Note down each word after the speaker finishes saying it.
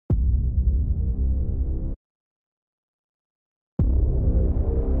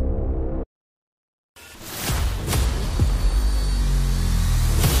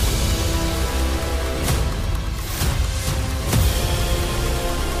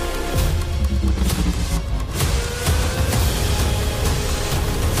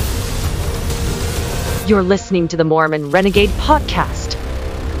You're listening to the Mormon Renegade Podcast.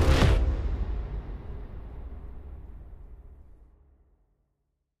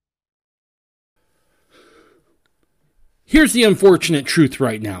 Here's the unfortunate truth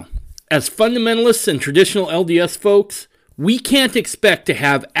right now. As fundamentalists and traditional LDS folks, we can't expect to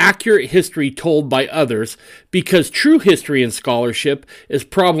have accurate history told by others because true history and scholarship is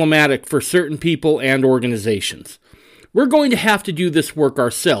problematic for certain people and organizations. We're going to have to do this work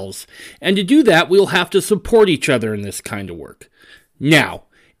ourselves, and to do that, we'll have to support each other in this kind of work. Now,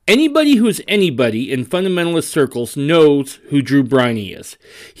 anybody who's anybody in fundamentalist circles knows who Drew Briney is.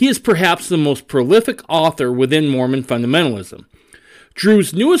 He is perhaps the most prolific author within Mormon fundamentalism.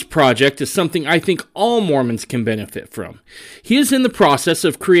 Drew's newest project is something I think all Mormons can benefit from. He is in the process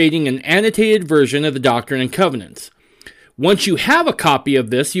of creating an annotated version of the Doctrine and Covenants. Once you have a copy of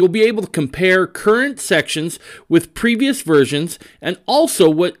this, you'll be able to compare current sections with previous versions and also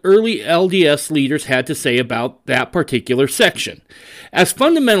what early LDS leaders had to say about that particular section. As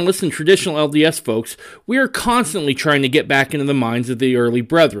fundamentalists and traditional LDS folks, we are constantly trying to get back into the minds of the early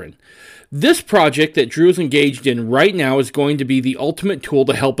brethren. This project that Drew is engaged in right now is going to be the ultimate tool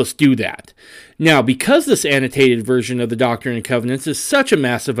to help us do that. Now, because this annotated version of the Doctrine and Covenants is such a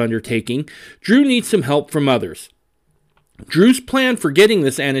massive undertaking, Drew needs some help from others. Drew's plan for getting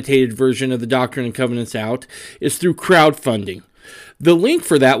this annotated version of the Doctrine and Covenants out is through crowdfunding. The link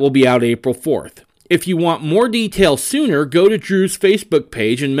for that will be out April 4th. If you want more details sooner, go to Drew's Facebook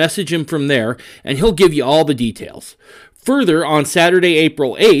page and message him from there, and he'll give you all the details. Further, on Saturday,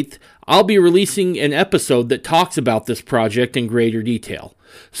 April 8th, I'll be releasing an episode that talks about this project in greater detail.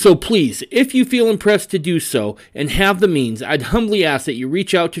 So please, if you feel impressed to do so and have the means, I'd humbly ask that you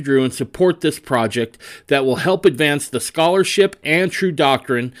reach out to Drew and support this project that will help advance the scholarship and true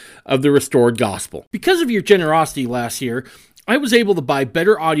doctrine of the restored gospel. Because of your generosity last year, I was able to buy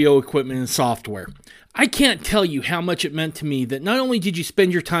better audio equipment and software. I can't tell you how much it meant to me that not only did you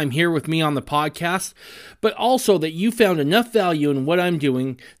spend your time here with me on the podcast, but also that you found enough value in what I'm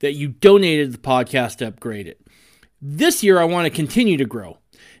doing that you donated the podcast to upgrade it. This year, I want to continue to grow.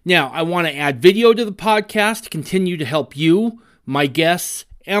 Now, I want to add video to the podcast to continue to help you, my guests,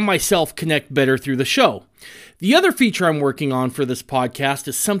 and myself connect better through the show. The other feature I'm working on for this podcast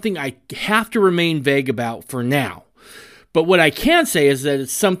is something I have to remain vague about for now. But what I can say is that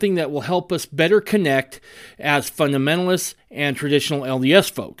it's something that will help us better connect as fundamentalists and traditional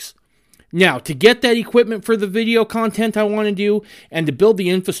LDS folks. Now, to get that equipment for the video content I want to do and to build the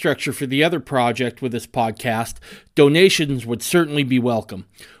infrastructure for the other project with this podcast, donations would certainly be welcome.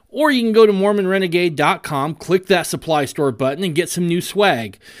 Or you can go to MormonRenegade.com, click that supply store button, and get some new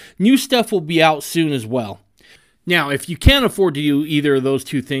swag. New stuff will be out soon as well. Now, if you can't afford to do either of those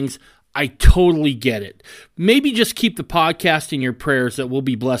two things, I totally get it. Maybe just keep the podcast in your prayers that we'll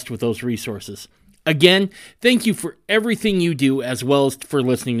be blessed with those resources. Again, thank you for everything you do as well as for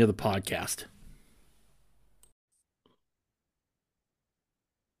listening to the podcast.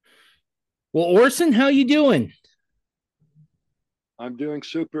 Well, Orison, how you doing? I'm doing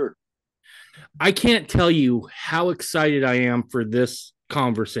super. I can't tell you how excited I am for this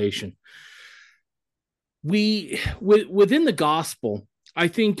conversation. Within the gospel, I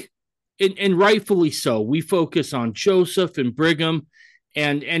think, and rightfully so, we focus on Joseph and Brigham,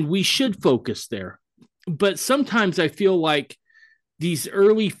 and we should focus there. But sometimes I feel like these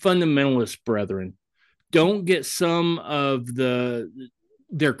early fundamentalist brethren don't get some of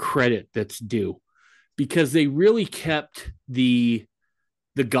their credit that's due, because they really kept the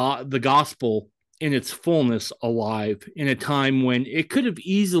gospel in its fullness alive in a time when it could have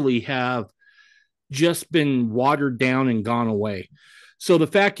easily have just been watered down and gone away. So the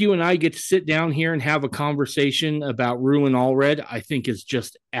fact you and I get to sit down here and have a conversation about Rulon Allred, I think is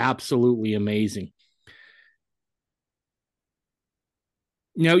just absolutely amazing.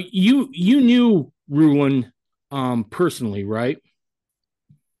 Now, you knew Rulon personally, right?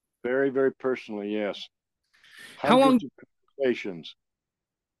 Very, very personally, yes. How long? Hundreds of conversations.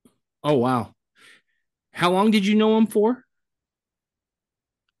 Oh, wow. How long did you know him for?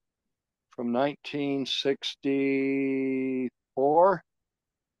 From 1964.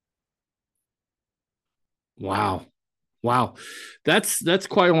 Wow. That's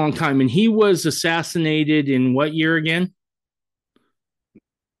quite a long time. And he was assassinated in what year again?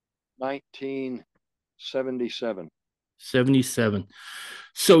 1977. 77.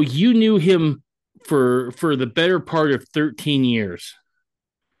 So you knew him for the better part of 13 years.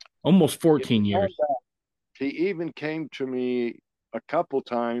 Almost 14 years. He even came to me a couple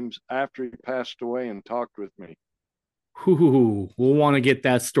times after he passed away and talked with me. We'll want to get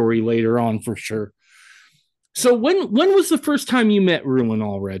that story later on for sure. So when was the first time you met Rulon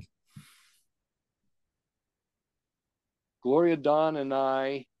Allred? Gloria Dawn and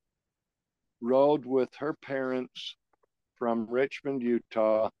I rode with her parents from Richmond,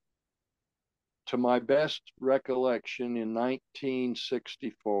 Utah, to my best recollection in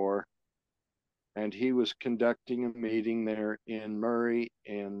 1964. And he was conducting a meeting there in Murray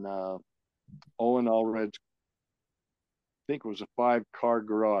in Owen Allred's, I think it was a 5-car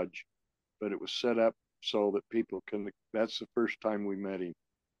garage, but it was set up so that people can, that's the first time we met him.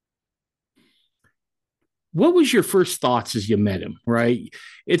 What was your first thoughts as you met him, right?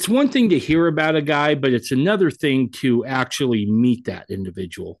 It's one thing to hear about a guy, but it's another thing to actually meet that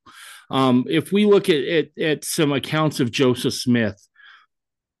individual. If we look at some accounts of Joseph Smith,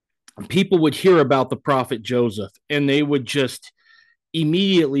 people would hear about the prophet Joseph and they would just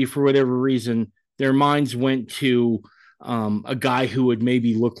immediately, for whatever reason, their minds went to a guy who would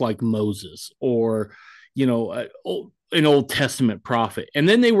maybe look like Moses or, an Old Testament prophet. And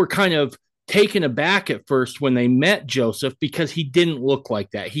then they were kind of taken aback at first when they met Joseph because he didn't look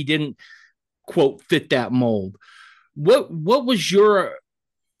like that. He didn't, quote, fit that mold. What was your,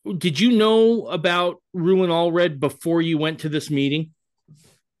 did you know about Rulon Allred before you went to this meeting?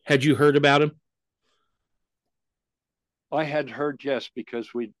 Had you heard about him? I had heard, yes,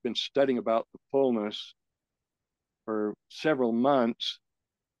 because we'd been studying about the fullness for several months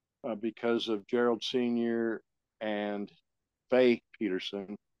because of Gerald Sr. and Faye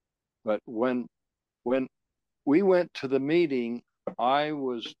Peterson. But when we went to the meeting, I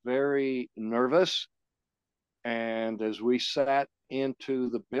was very nervous. And as we sat into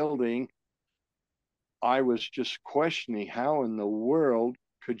the building, I was just questioning how in the world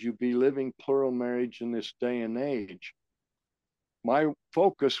could you be living plural marriage in this day and age? My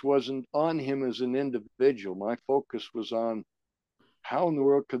focus wasn't on him as an individual. My focus was on how in the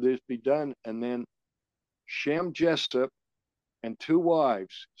world could this be done? And then Shem Jessup and 2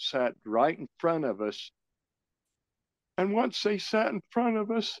 wives sat right in front of us. And once they sat in front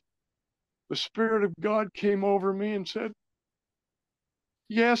of us, the Spirit of God came over me and said,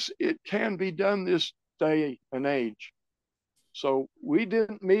 yes, it can be done this day and age. So we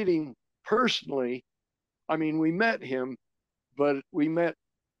didn't meet him personally. I mean, we met him, but we met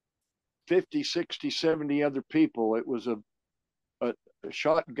 50, 60, 70 other people. It was a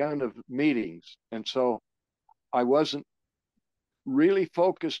shotgun of meetings. And so I wasn't really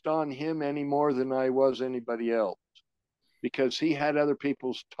focused on him any more than I was anybody else because he had other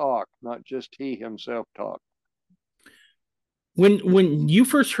people's talk, not just he himself talk. When you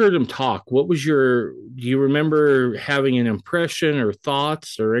first heard him talk, what was do you remember having an impression or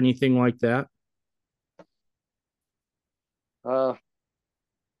thoughts or anything like that?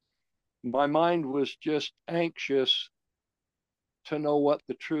 My mind was just anxious to know what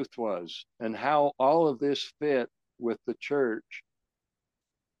the truth was and how all of this fit with the church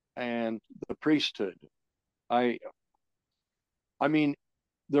and the priesthood. I mean,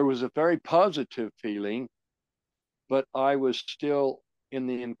 there was a very positive feeling, but I was still in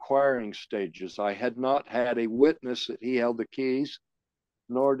the inquiring stages. I had not had a witness that he held the keys,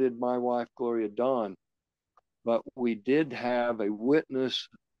 nor did my wife, Gloria Dawn, but we did have a witness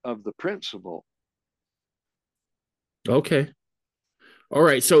of the principle. Okay. All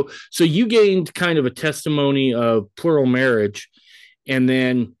right. So you gained kind of a testimony of plural marriage, and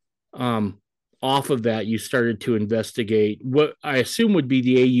then off of that, you started to investigate what I assume would be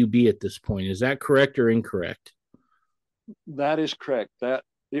the AUB at this point. Is that correct or incorrect? That is correct. That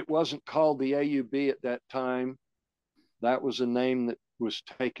it wasn't called the AUB at that time. That was a name that was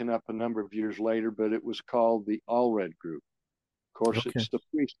taken up a number of years later, but it was called the Allred Group. Of course, okay. It's the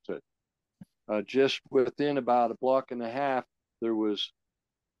priesthood. Just within about a block and a half, there was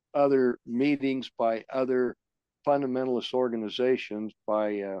other meetings by other fundamentalist organizations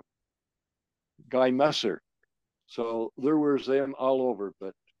by Guy Musser. So there was them all over.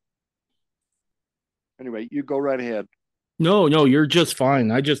 But anyway, you go right ahead. No, you're just fine.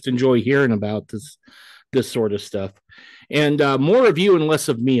 I just enjoy hearing about this sort of stuff. And more of you and less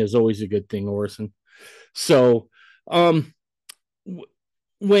of me is always a good thing, Orison. So when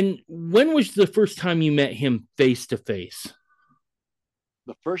was the first time you met him face to face?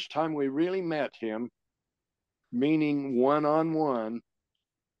 The first time we really met him, meaning one-on-one,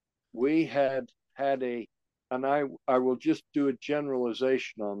 we had a, and I will just do a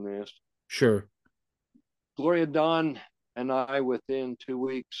generalization on this. Sure. Gloria Dawn and I, within 2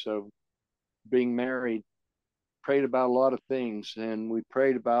 weeks of being married, prayed about a lot of things, and we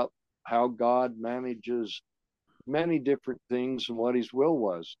prayed about how God manages many different things and what his will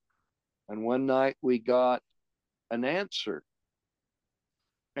was. And one night we got an answer.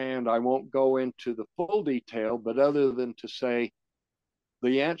 And I won't go into the full detail, but other than to say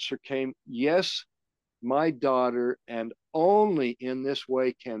the answer came, yes, my daughter, and only in this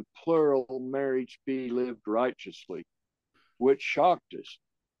way can plural marriage be lived righteously, which shocked us.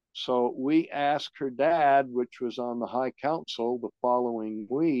 So we asked her dad, which was on the High Council the following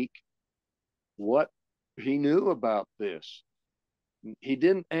week, what he knew about this. He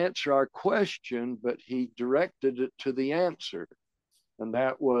didn't answer our question, but he directed it to the answer. And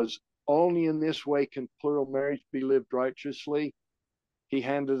that was, only in this way can plural marriage be lived righteously. He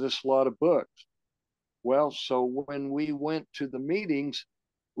handed us a lot of books. Well, so when we went to the meetings,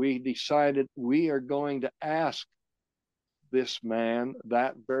 we decided we are going to ask this man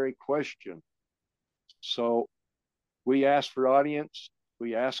that very question. So we asked for audience,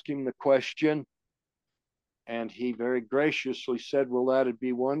 we asked him the question, and he very graciously said, well, that'd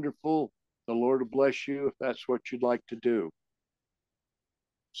be wonderful. The Lord will bless you if that's what you'd like to do.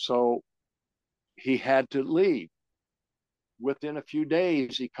 So he had to leave. Within a few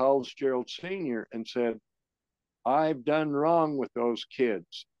days, he calls Gerald Sr. and said, I've done wrong with those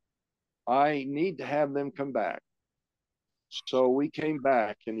kids. I need to have them come back. So we came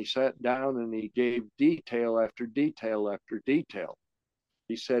back and he sat down and he gave detail after detail after detail.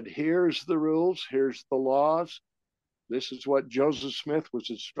 He said, here's the rules, here's the laws. This is what Joseph Smith was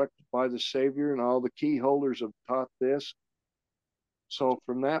instructed by the Savior, and all the key holders have taught this. So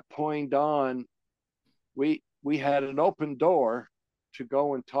from that point on, we had an open door to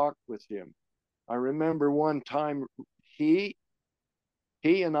go and talk with him. I remember one time he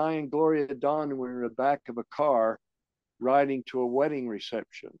and I and Gloria Dawn were in the back of a car riding to a wedding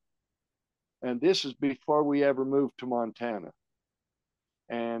reception. And this is before we ever moved to Montana.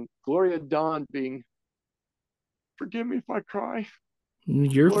 And Gloria Dawn, being, forgive me if I cry.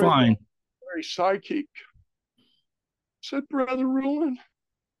 You're Gloria fine. Dawn, very psychic, said, Brother Rulon,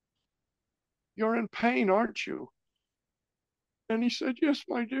 you're in pain, aren't you? And he said, yes,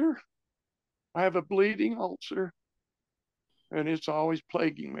 my dear. I have a bleeding ulcer, and it's always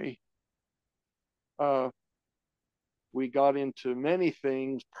plaguing me. We got into many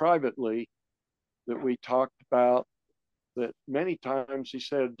things privately that we talked about, that many times he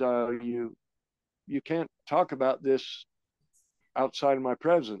said, you can't talk about this outside of my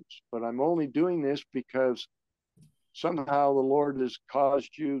presence, but I'm only doing this because somehow the Lord has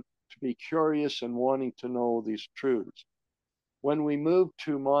caused you to be curious and wanting to know these truths. When we moved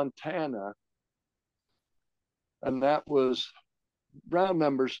to Montana, and that was round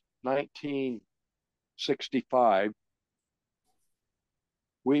numbers 1965,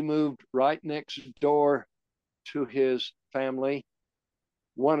 we moved right next door to his family,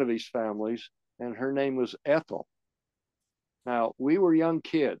 one of his families, and her name was Ethel. Now, we were young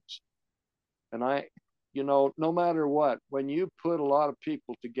kids, and no matter what, when you put a lot of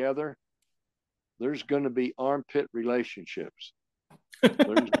people together, there's going to be armpit relationships.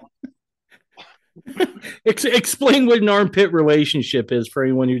 Explain what an armpit relationship is for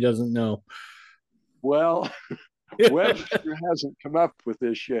anyone who doesn't know. Well, Webster hasn't come up with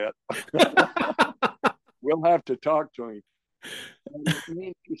this yet. We'll have to talk to him. And it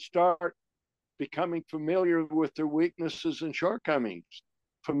means you start becoming familiar with their weaknesses and shortcomings.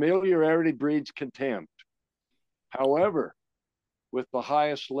 Familiarity breeds contempt. However, with the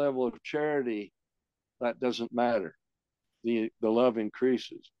highest level of charity, that doesn't matter. The love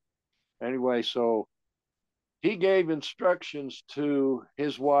increases. Anyway, so he gave instructions to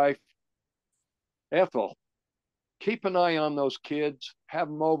his wife, Ethel. Keep an eye on those kids, have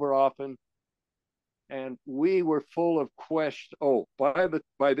them over often. And we were full of questions. Oh,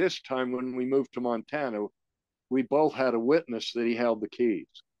 by this time when we moved to Montana, we both had a witness that he held the keys.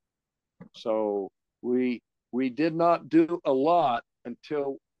 So we did not do a lot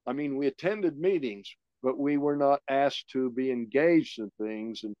until, we attended meetings, but we were not asked to be engaged in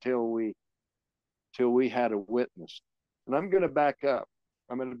things until we had a witness. And I'm going to back up.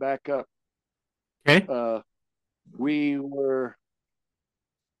 Okay. We were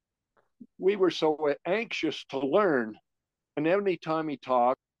so anxious to learn, and every time he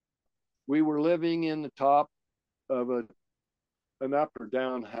talked, we were living in the top of an up or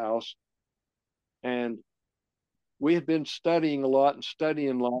down house, and we had been studying a lot and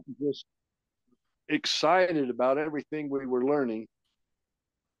just excited about everything we were learning.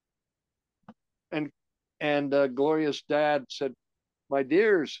 And Gloria's dad said, my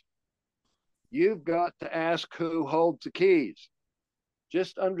dears, you've got to ask who holds the keys.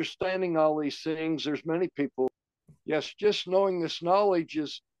 Just understanding all these things, there's many people, yes, just knowing this knowledge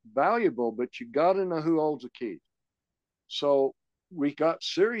is valuable, but you got to know who holds the keys. So we got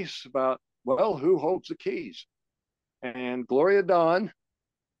serious about, well, who holds the keys? And Gloria Dawn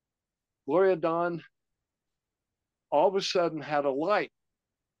all of a sudden had a light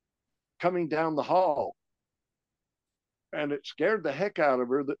coming down the hall. And it scared the heck out of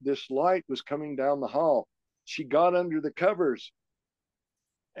her that this light was coming down the hall. She got under the covers,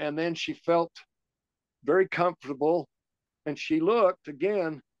 and then she felt very comfortable, and she looked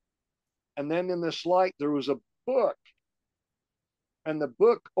again, and then in this light there was a book, and the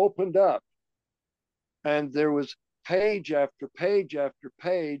book opened up, and there was page after page after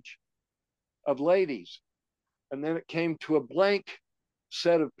page of ladies, and then it came to a blank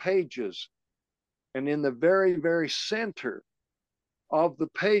set of pages, and in the very, very center of the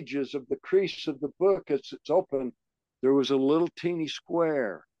pages of the crease of the book, as it's open, there was a little teeny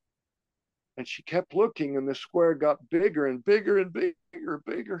square. And she kept looking, and the square got bigger and bigger and bigger and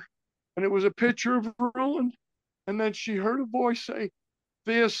bigger. And it was a picture of Rulon. And then she heard a voice say,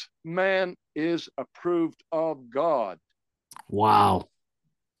 "This man is approved of God." Wow.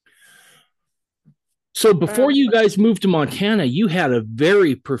 So before you guys moved to Montana, you had a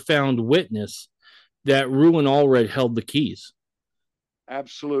very profound witness that Rulon Allred held the keys.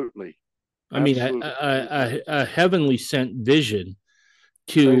 Absolutely. I mean, a heavenly sent vision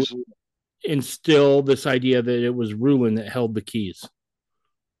to instill this idea that it was Rulon that held the keys.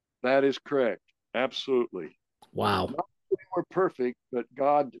 That is correct. Absolutely. Wow. Not that we were perfect, but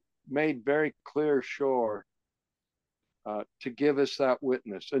God made very clear sure to give us that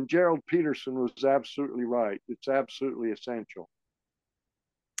witness. And Gerald Peterson was absolutely right. It's absolutely essential.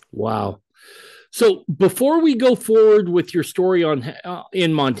 Wow. So before we go forward with your story on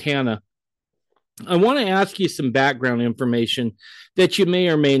in Montana, I want to ask you some background information that you may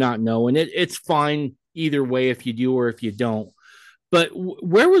or may not know, and it's fine either way if you do or if you don't. But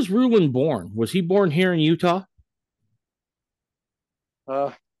where was Rulon born? Was he born here in Utah?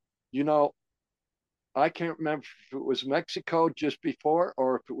 You know, I can't remember if it was Mexico just before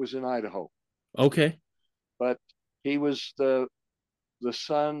or if it was in Idaho. Okay. But he was the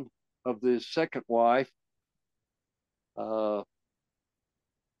son of the second wife. And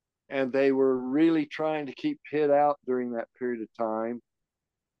they were really trying to keep Pitt out during that period of time.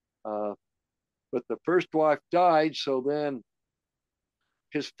 But the first wife died, so then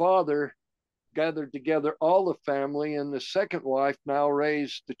his father gathered together all the family, and the second wife now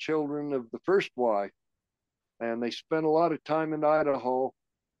raised the children of the first wife. And they spent a lot of time in Idaho.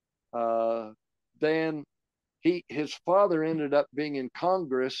 Then his father ended up being in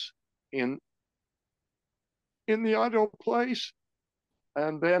Congress in the Idaho place,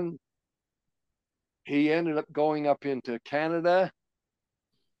 and then he ended up going up into Canada.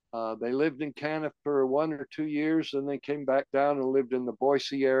 They lived in Canada for 1 or 2 years, and they came back down and lived in the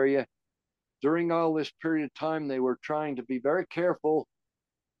Boise area. During all this period of time, they were trying to be very careful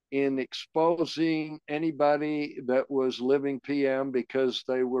in exposing anybody that was living PM because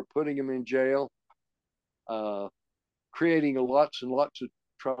they were putting them in jail, creating lots and lots of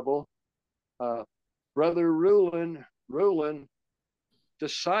trouble. Brother Rulon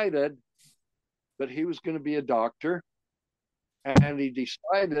decided that he was going to be a doctor, and he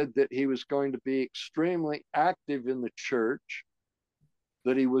decided that he was going to be extremely active in the church,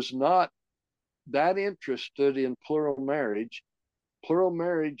 that he was not that interested in plural marriage. Plural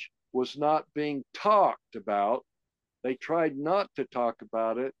marriage was not being talked about. They tried not to talk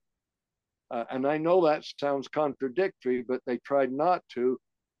about it. And I know that sounds contradictory, but they tried not to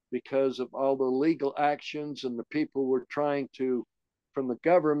because of all the legal actions and the people were trying to, from the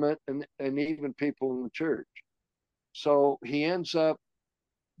government and even people in the church. So he ends up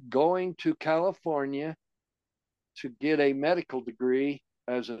going to California to get a medical degree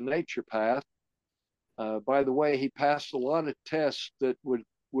as a naturopath. By the way, he passed a lot of tests that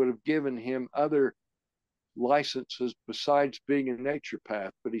would have given him other licenses besides being a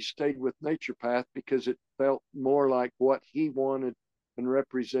naturopath, but he stayed with naturopath because it felt more like what he wanted and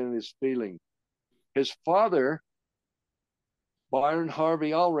represented his feeling. His father, Byron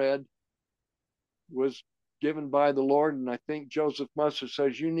Harvey Allred, was given by the Lord, and I think Joseph Musser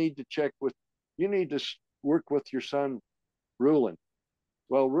says you need to work with your son Rulon.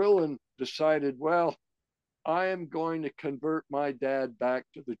 Well, Rulon decided, well, I am going to convert my dad back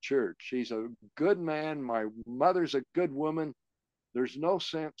to the church. He's a good man. My mother's a good woman. There's no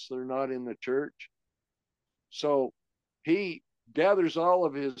sense they're not in the church. So he gathers all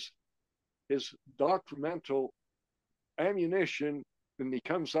of his doctrinal ammunition, and he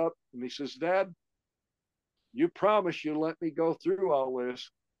comes up and he says, "Dad, you promise you'll let me go through all this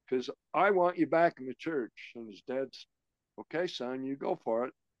because I want you back in the church." And his dad's, "Okay, son, you go for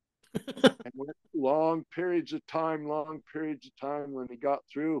it." And went long periods of time. When he got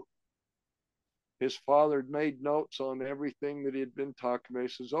through, his father had made notes on everything that he had been talking about. He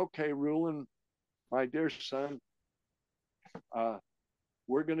says, "Okay, Rulon, my dear son,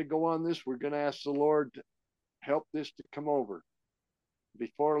 we're going to go on this. We're going to ask the Lord to help this to come over.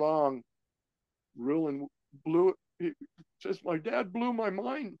 Before long, Rulon blew. He says, my dad blew my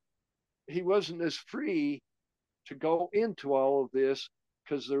mind. He wasn't as free to go into all of this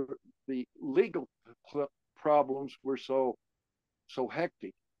because the legal problems were so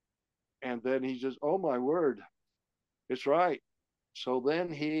hectic. And then he says, oh my word, it's right. So then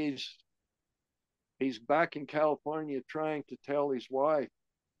he's back in California trying to tell his wife,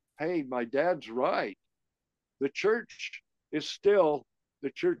 hey, my dad's right. The church is still the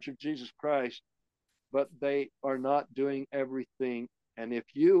Church of Jesus Christ, but they are not doing everything. And if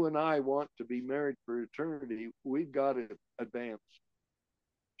you and I want to be married for eternity, we've got to advance.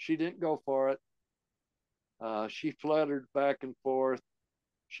 She didn't go for it. She fluttered back and forth.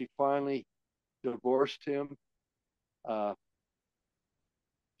 She finally divorced him.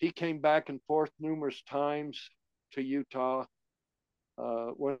 He came back and forth numerous times to Utah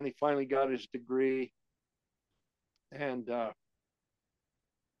when he finally got his degree. And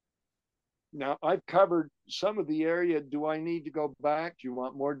now I've covered some of the area. Do I need to go back? Do you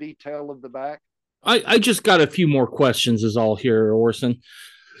want more detail of the back? I just got a few more questions is all here, Orison.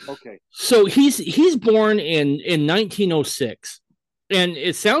 Okay. So he's born in 1906, and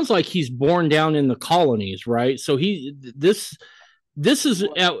it sounds like he's born down in the colonies, right? So this is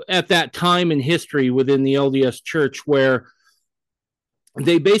at that time in history within the LDS Church where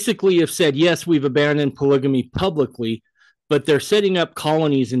they basically have said, yes, we've abandoned polygamy publicly, but they're setting up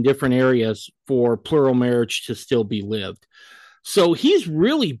colonies in different areas for plural marriage to still be lived. So he's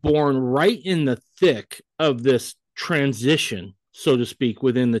really born right in the thick of this transition, so to speak,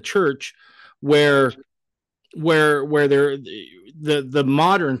 within the church, where the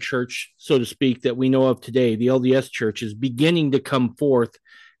modern church, so to speak, that we know of today, the LDS Church, is beginning to come forth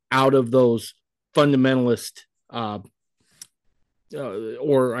out of those fundamentalist,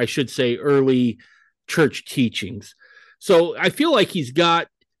 or I should say, early church teachings. So I feel like he's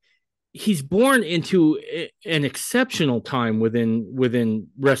born into an exceptional time within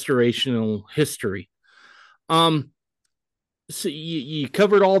restorational history. So you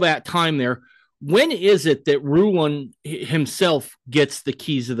covered all that time there. When is it that Rulon himself gets the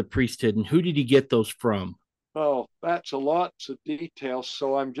keys of the priesthood, and who did he get those from? Oh, that's a lots of details,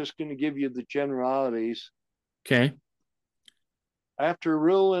 so I'm just going to give you the generalities. Okay. After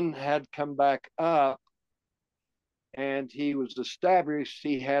Rulon had come back up and he was established,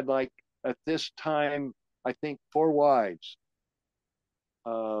 he had, like, at this time, I think 4 wives,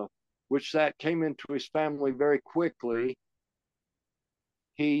 which that came into his family very quickly.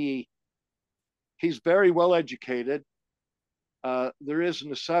 He's very well educated. There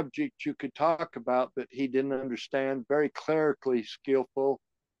isn't a subject you could talk about that he didn't understand, very clerically skillful.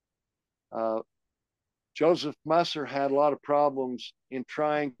 Joseph Musser had a lot of problems in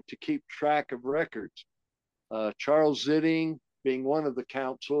trying to keep track of records. Charles Zitting being one of the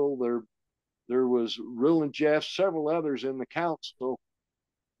council, there was Rulon Jeff, several others in the council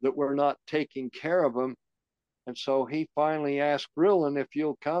that were not taking care of them. And so he finally asked Rulon if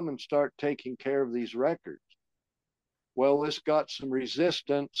you'll come and start taking care of these records. Well, this got some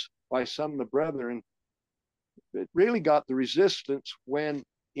resistance by some of the brethren. It really got the resistance when,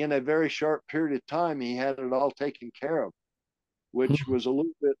 in a very short period of time, he had it all taken care of, which was a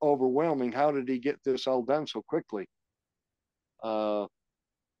little bit overwhelming. How did he get this all done so quickly?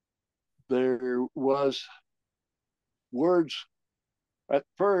 There was words at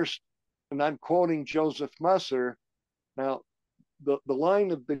first, and I'm quoting Joseph Musser. Now, the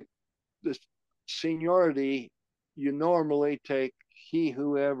line of the seniority, you normally take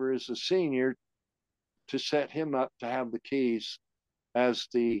whoever is a senior to set him up to have the keys as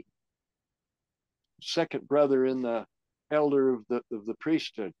the second brother in the elder of the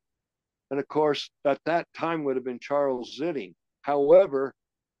priesthood. And of course, at that time would have been Charles Zitting. However,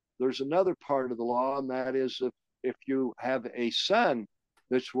 there's another part of the law, and that is if you have a son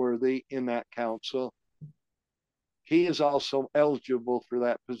that's worthy in that council, he is also eligible for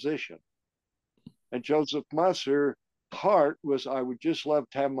that position. And Joseph Musser heart was, I would just love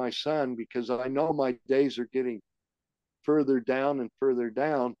to have my son because I know my days are getting further down and further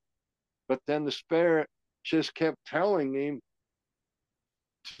down. But then the Spirit just kept telling him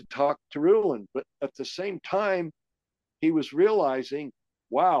to talk to Rulon. But at the same time, he was realizing,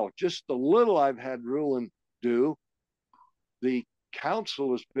 wow, just the little I've had Rulon do, the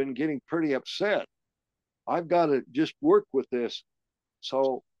council has been getting pretty upset. I've got to just work with this.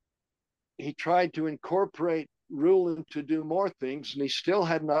 So he tried to incorporate Rulon to do more things, and he still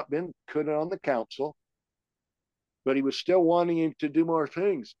had not been put on the council, but he was still wanting him to do more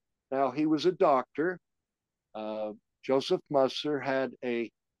things. Now, he was a doctor. Joseph Musser had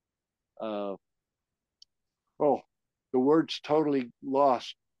uh, oh, the word's totally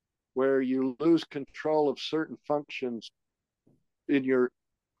lost, where you lose control of certain functions in your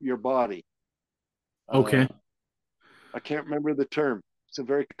body. Okay. I can't remember the term. It's a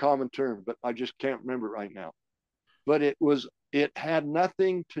very common term, but I just can't remember it right now. But it had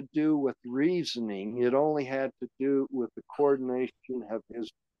nothing to do with reasoning. It only had to do with the coordination of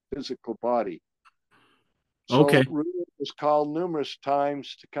his physical body. Okay. So Rulon was called numerous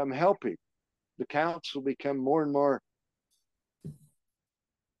times to come help him. The council became more and more.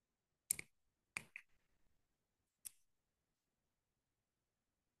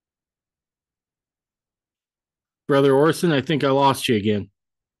 Brother Orison, I think I lost you again.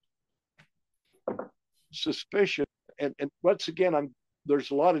 Suspicious. And once again,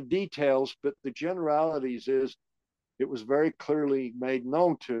 there's a lot of details, but the generalities is it was very clearly made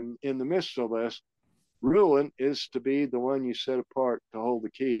known to him in the midst of this. Rulon is to be the one you set apart to hold the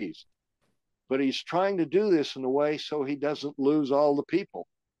keys. But he's trying to do this in a way so he doesn't lose all the people.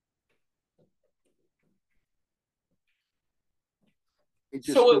 He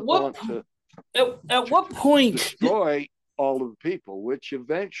just So didn't want to at what point destroy all of the people, which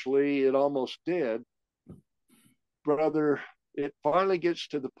eventually it almost did. Brother, it finally gets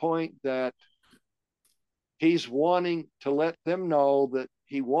to the point that he's wanting to let them know that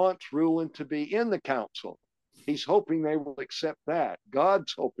he wants Rulon to be in the council. He's hoping they will accept that.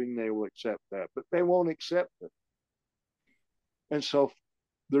 God's hoping they will accept that, but they won't accept it. And so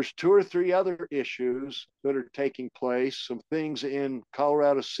there's two or three other issues that are taking place, some things in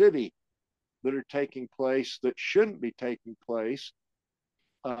Colorado City that are taking place that shouldn't be taking place.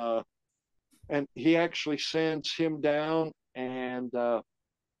 And he actually sends him down and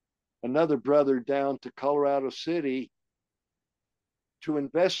another brother down to Colorado City to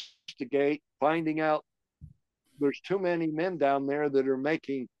investigate, finding out there's too many men down there that are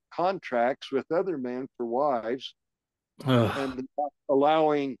making contracts with other men for wives and not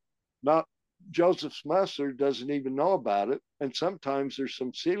allowing, not Joseph Musser doesn't even know about it. And sometimes there's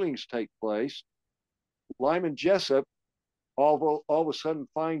some sealings take place. Lyman Jessup, all of a sudden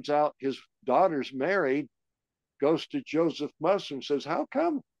finds out his daughter's married, goes to Joseph Musser and says, how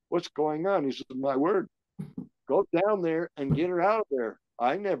come? What's going on? He says, my word, go down there and get her out of there.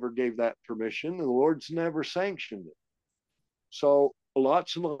 I never gave that permission. The Lord's never sanctioned it. So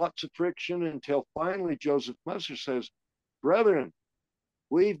lots and lots of friction until finally Joseph Musser says, brethren,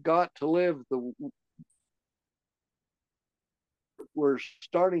 we've got to live we're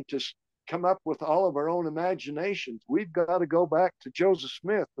starting to come up with all of our own imaginations. We've got to go back to Joseph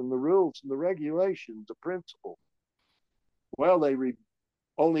Smith and the rules and the regulations, the principle. Well,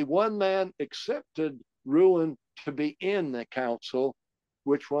 only one man accepted Rulon to be in the council.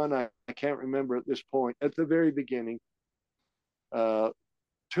 Which one? I can't remember at this point. At the very beginning,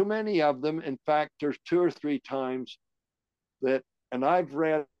 too many of them. In fact, there's two or three times that, and I've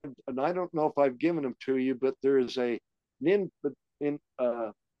read, and I don't know if I've given them to you, but there is a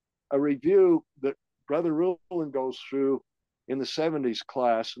review that Brother Rulon goes through in the 70s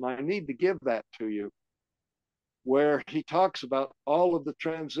class, and I need to give that to you, where he talks about all of the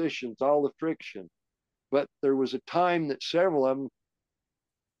transitions, all the friction. But there was a time that several of them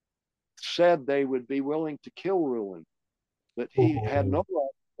said they would be willing to kill Rulon, that he had no right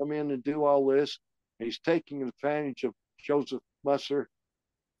to come in and do all this. He's taking advantage of Joseph Musser.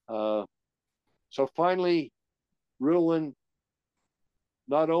 So finally, Rulon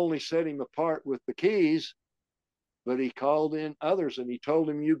not only set him apart with the keys, but he called in others and he told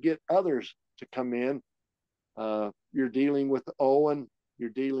him, you get others to come in. You're dealing with Owen, you're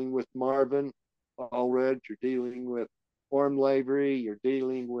dealing with Marvin, Allred, you're dealing with Orm Lavery, you're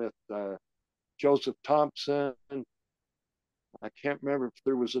dealing with Joseph Thompson. I can't remember if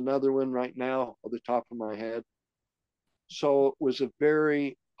there was another one right now off the top of my head. So it was a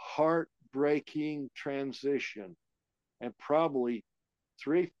very heartbreaking transition, and probably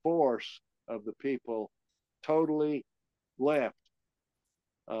 3/4 of the people totally left.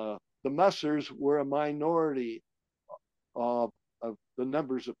 The Mussers were a minority of the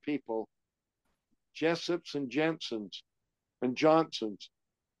numbers of people. Jessups and Jensens and Johnsons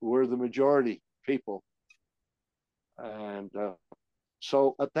were the majority people. And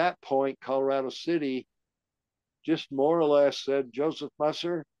so at that point, Colorado City just more or less said, Joseph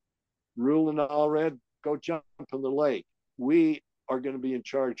Musser, Rulon, Allred, go jump in the lake. We are going to be in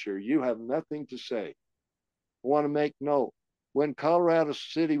charge here. You have nothing to say. I want to make note. When Colorado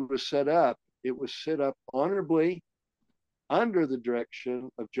City was set up, it was set up honorably under the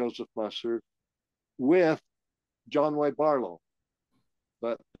direction of Joseph Musser with John Way Barlow.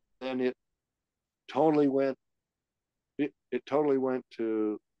 But then it totally went it totally went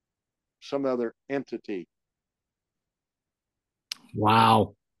to some other entity.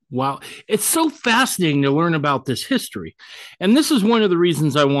 Wow. Wow. It's so fascinating to learn about this history. And this is one of the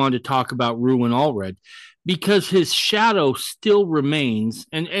reasons I wanted to talk about Rulon Allred, because his shadow still remains.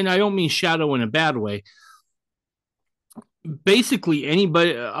 And I don't mean shadow in a bad way. Basically,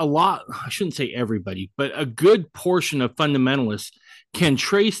 anybody, a lot, I shouldn't say everybody, but a good portion of fundamentalists can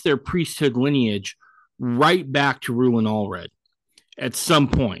trace their priesthood lineage right back to Rulon Allred at some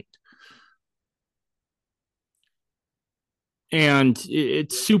point. And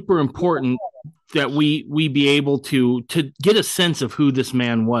it's super important that we be able to get a sense of who this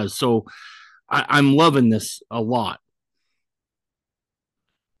man was. So I'm loving this a lot.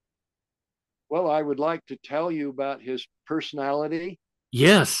 Well, I would like to tell you about his personality,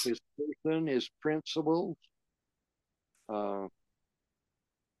 Yes. his person, his principles. Uh,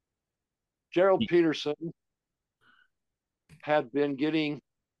 Gerald Peterson had been getting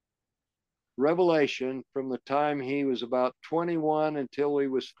revelation from the time he was about 21 until he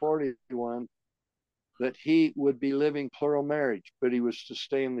was 41 that he would be living plural marriage, but he was to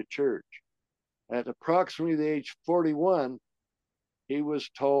stay in the church. At approximately the age 41, he was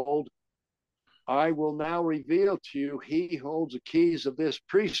told, I will now reveal to you he holds the keys of this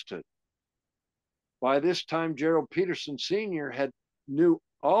priesthood. By this time, Gerald Peterson Sr. had knew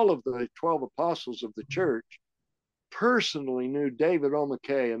all of the 12 apostles of the church, personally knew David O.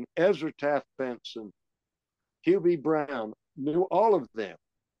 McKay and Ezra Taft Benson, Hugh B. Brown, knew all of them.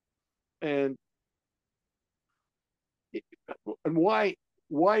 And why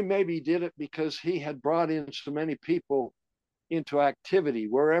maybe he did it? Because he had brought in so many people into activity.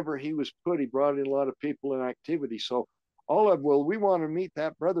 Wherever he was put, he brought in a lot of people in activity. So all of, well, we want to meet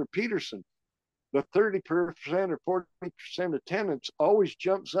that brother Peterson. The 30% or 40% attendance always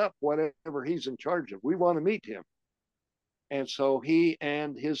jumps up whatever he's in charge of. We want to meet him. And so he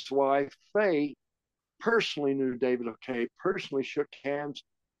and his wife, Faye, personally knew David O'Kay, personally shook hands,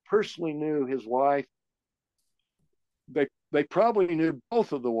 personally knew his wife. They probably knew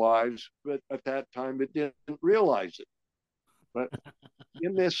both of the wives, but at that time, but didn't realize it. But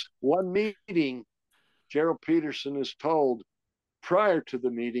in this one meeting, Gerald Peterson is told prior to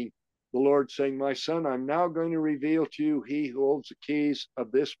the meeting, the Lord saying, my son, I'm now going to reveal to you he who holds the keys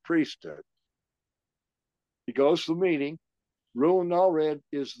of this priesthood. He goes to the meeting. Rulon Allred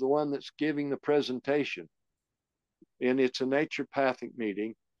is the one that's giving the presentation. And it's a naturopathic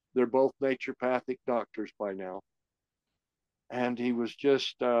meeting. They're both naturopathic doctors by now. And he was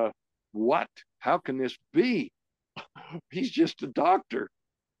just, what? How can this be? He's just a doctor.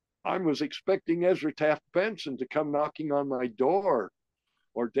 I was expecting Ezra Taft Benson to come knocking on my door,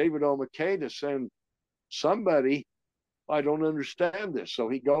 or David O. McKay to send somebody. I don't understand this. So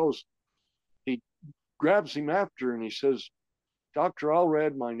he goes, he grabs him after and he says, Dr.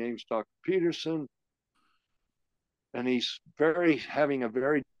 Allred, my name's Dr. Peterson. And he's having a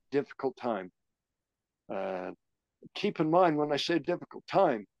very difficult time. Keep in mind, when I say difficult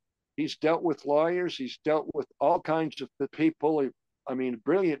time, he's dealt with lawyers, he's dealt with all kinds of people. I mean, a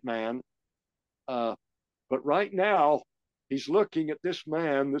brilliant man. But right now, he's looking at this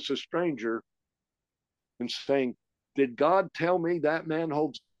man that's a stranger and saying, did God tell me that man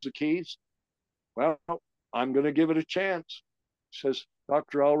holds the keys? Well, I'm going to give it a chance. He says,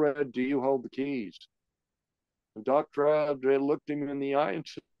 Dr. Allred, do you hold the keys? And Dr. Allred looked him in the eye and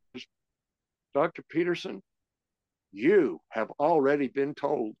says, Dr. Peterson, you have already been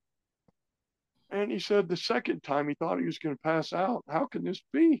told. And he said the second time he thought he was going to pass out. How can this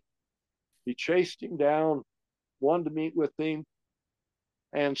be? He chased him down, wanted to meet with him.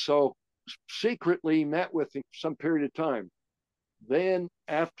 And so secretly met with him for some period of time. Then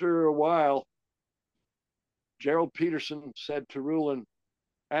after a while, Gerald Peterson said to Rulon,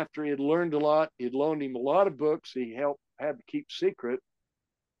 after he had learned a lot, he'd loaned him a lot of books he had to keep secret.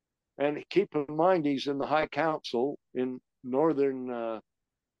 And keep in mind, he's in the High Council in North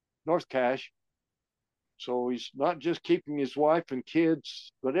Cache. So he's not just keeping his wife and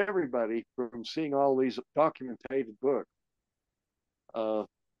kids, but everybody from seeing all these documented books.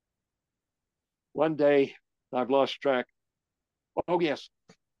 One day, I've lost track. Oh, yes.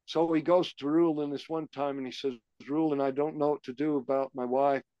 So he goes to Rulon this one time and he says, Rulon, I don't know what to do about my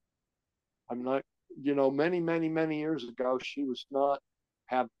wife. I'm not, many, many, many years ago, she was not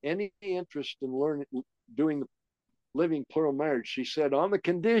have any interest in living plural marriage. She said, on the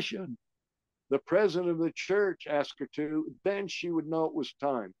condition the president of the church asked her to, then she would know it was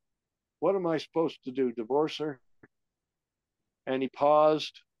time. What am I supposed to do? Divorce her? And he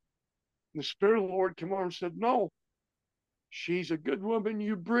paused. The Spirit of the Lord came over and said, no, she's a good woman.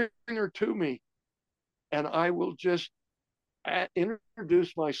 You bring her to me and I will just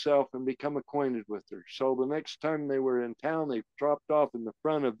introduce myself and become acquainted with her. So the next time they were in town, they dropped off in the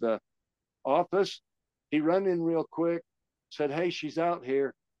front of the office. He run in real quick, said, "Hey, she's out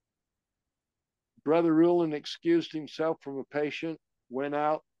here." Brother Rulon excused himself from a patient, went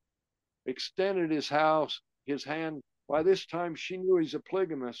out, extended his hand. By this time, she knew he's a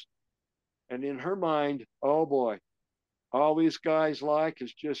polygamist. And in her mind, oh boy, all these guys like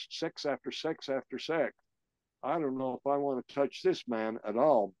is just sex after sex after sex. I don't know if I want to touch this man at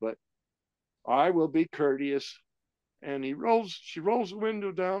all, but I will be courteous. And she rolls the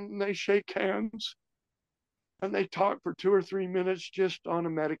window down and they shake hands and they talk for 2 or 3 minutes just on a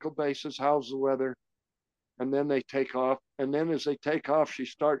medical basis. How's the weather? And then they take off. And then as they take off, she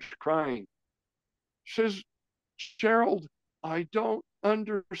starts crying. She says, "Gerald, I don't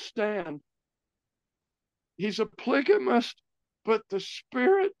understand. He's a polygamist, but the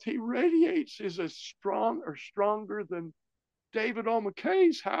spirit he radiates is as strong or stronger than David O.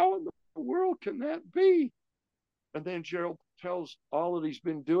 McKay's. How in the world can that be?" And then Gerald tells all that he's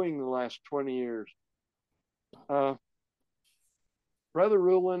been doing the last 20 years. Brother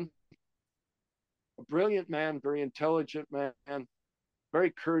Rulon, a brilliant man, very intelligent man, very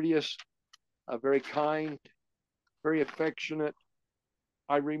courteous, very kind, very affectionate.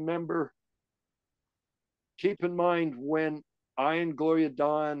 I remember, keep in mind, when I and Gloria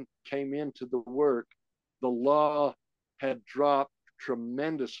Dawn came into the work, the law had dropped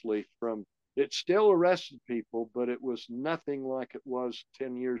tremendously from, it still arrested people, but it was nothing like it was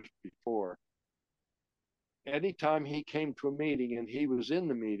 10 years before. Anytime he came to a meeting and he was in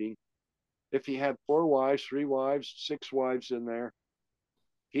the meeting, if he had 4 wives, 3 wives, 6 wives in there,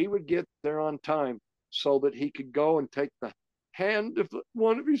 he would get there on time so that he could go and take the hand of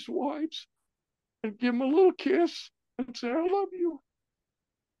one of his wives and give him a little kiss and say, "I love you."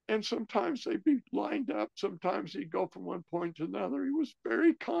 And sometimes they'd be lined up. Sometimes he'd go from one point to another. He was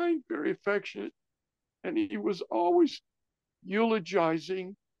very kind, very affectionate. And he was always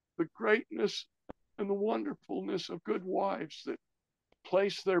eulogizing the greatness and the wonderfulness of good wives that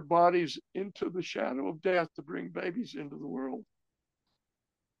place their bodies into the shadow of death to bring babies into the world.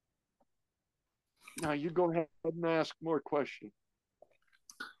 Now you go ahead and ask more questions.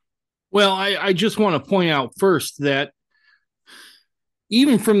 Well, I just want to point out first that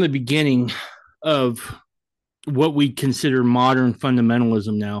even from the beginning of what we consider modern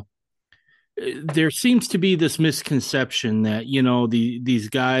fundamentalism now, there seems to be this misconception that, you know, these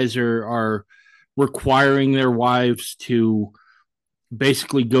guys are requiring their wives to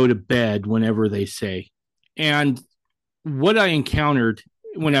basically go to bed whenever they say. And what I encountered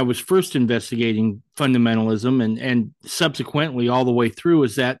when I was first investigating fundamentalism and subsequently all the way through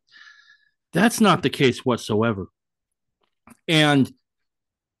is that that's not the case whatsoever. And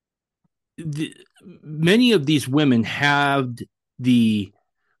many of these women have the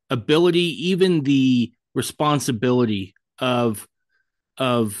ability, even the responsibility of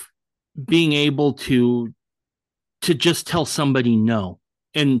being able to just tell somebody no.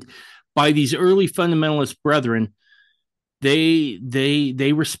 And by these early fundamentalist brethren,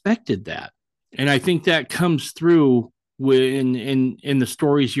 they respected that. And I think that comes through in the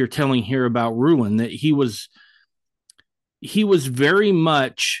stories you're telling here about Rulon, that he was very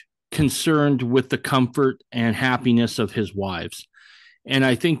much concerned with the comfort and happiness of his wives. And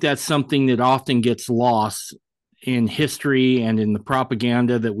I think that's something that often gets lost in history and in the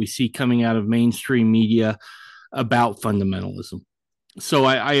propaganda that we see coming out of mainstream media about fundamentalism. So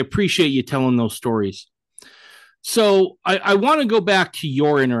I appreciate you telling those stories. So I want to go back to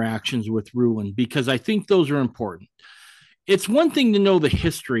your interactions with Rulon because I think those are important. It's one thing to know the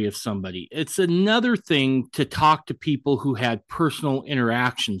history of somebody. It's another thing to talk to people who had personal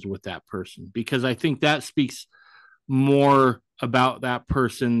interactions with that person, because I think that speaks more about that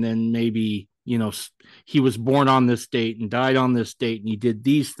person than maybe, you know, he was born on this date and died on this date and he did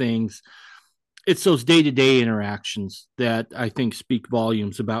these things. It's those day-to-day interactions that I think speak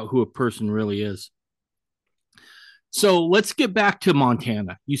volumes about who a person really is. So let's get back to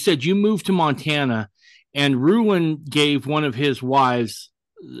Montana. You said you moved to Montana and Rulon gave one of his wives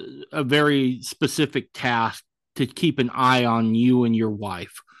a very specific task to keep an eye on you and your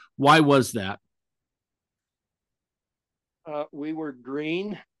wife. Why was that? We were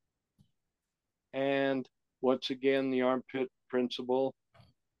green. And once again, the armpit principle.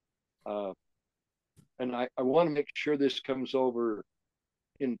 And I want to make sure this comes over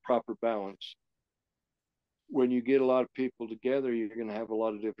in proper balance. When you get a lot of people together, you're going to have a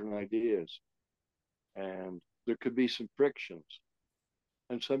lot of different ideas. And there could be some frictions.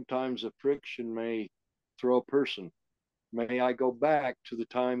 And sometimes a friction may throw a person. May I go back to the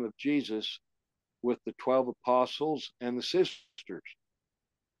time of Jesus with the 12 apostles and the sisters.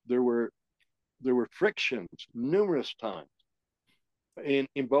 There were frictions numerous times in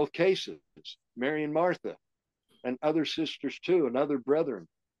both cases. Mary and Martha and other sisters too, and other brethren.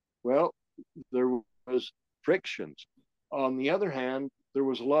 Well, there was frictions. On the other hand, there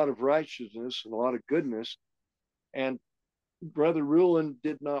was a lot of righteousness and a lot of goodness, and Brother Rulon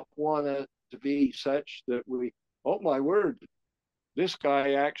did not want it to be such that we, oh my word, this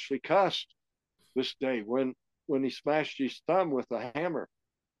guy actually cussed this day when he smashed his thumb with a hammer.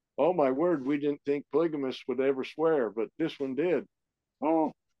 Oh my word, we didn't think polygamists would ever swear, but this one did.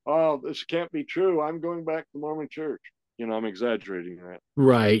 Oh, this can't be true. I'm going back to the Mormon church. I'm exaggerating that.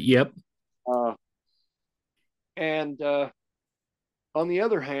 Right. Yep. And on the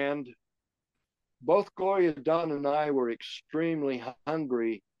other hand, both Gloria Dawn and I were extremely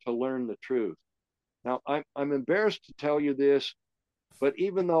hungry to learn the truth. Now, I'm embarrassed to tell you this, but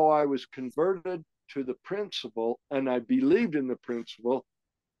even though I was converted to the principle and I believed in the principle,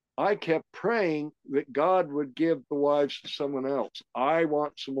 I kept praying that God would give the wives to someone else. I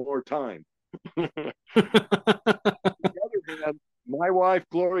want some more time. On the other hand, my wife,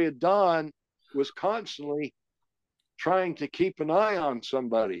 Gloria Dawn, was constantly trying to keep an eye on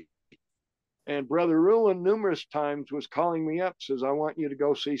somebody. And Brother Rulon numerous times was calling me up, says, I want you to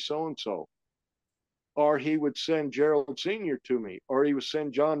go see so-and-so. Or he would send Gerald Sr. to me, or he would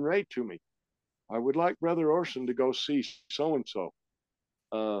send John Ray to me. I would like Brother Orison to go see so-and-so.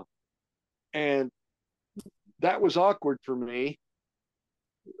 And that was awkward for me.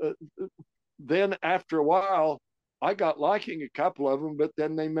 Then after a while, I got liking a couple of them, but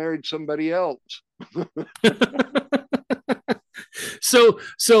then they married somebody else.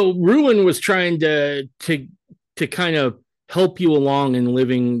 So Rulon was trying to kind of help you along in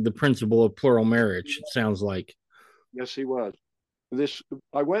living the principle of plural marriage, it sounds like. Yes, he was.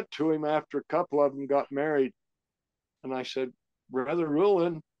 I went to him after a couple of them got married, and I said, Brother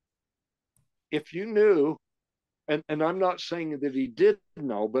Rulon, if you knew, and I'm not saying that he did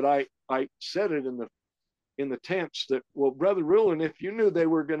know, but I said it in the tense that, well, Brother Rulon, if you knew they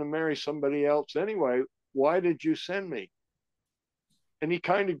were going to marry somebody else anyway, why did you send me? And he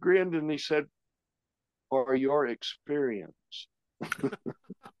kind of grinned and he said, for your experience. And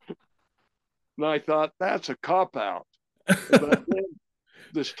I thought, that's a cop-out. But then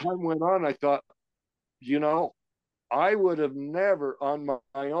this time went on, I thought, I would have never on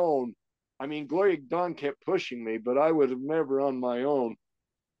my own. I mean, Gloria Dawn kept pushing me, but I would have never on my own.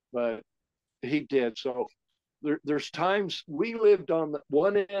 But he did. So there's times we lived on the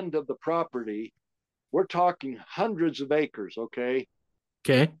one end of the property. We're talking hundreds of acres, okay?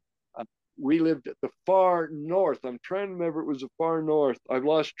 Okay. We lived at the far north. I'm trying to remember, it was the far north. I've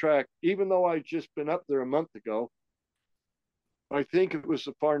lost track. Even though I'd just been up there a month ago, I think it was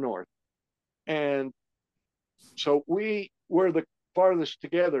the far north. And so we were the farthest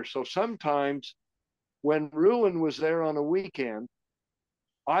together. So sometimes when Rulon was there on a weekend,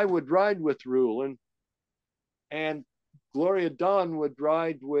 I would ride with Rulon, and Gloria Dawn would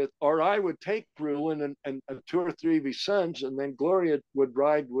ride with, or I would take Rulon and two or three of his sons, and then Gloria would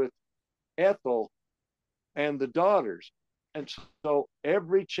ride with Ethel and the daughters. And so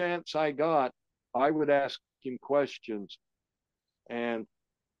every chance I got, I would ask him questions. And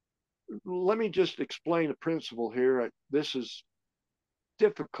let me just explain a principle here. This is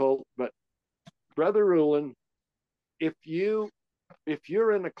difficult, but Brother Rulon, if you're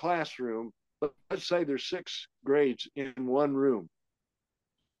in a classroom, let's say there's 6 grades in one room,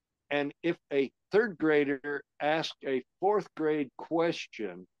 and if a third grader asked a 4th grade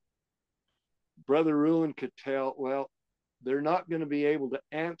question, Brother Rulon could tell, well, they're not going to be able to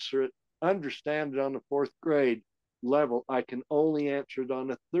answer it, understand it on the 4th grade level. I can only answer it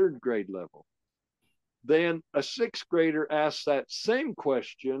on a 3rd grade level. Then a 6th grader asks that same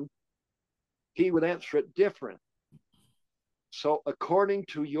question, he would answer it different. So according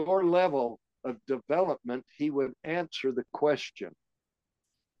to your level of development, he would answer the question.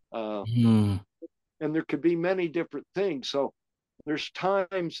 And there could be many different things. So there's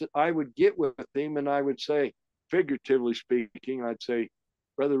times that I would get with him and I would say, figuratively speaking, I'd say,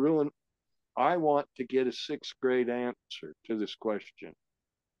 Brother Rulon, I want to get a 6th grade answer to this question.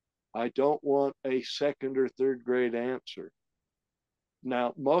 I don't want a 2nd or 3rd grade answer.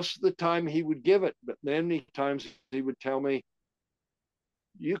 Now, most of the time he would give it, but many times he would tell me,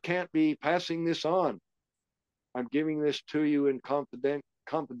 you can't be passing this on. I'm giving this to you in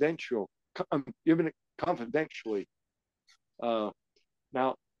confidential. I'm giving it confidentially.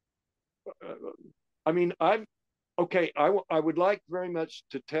 Now, I mean, I'm okay. I would like very much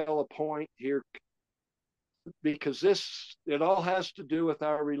to tell a point here because it all has to do with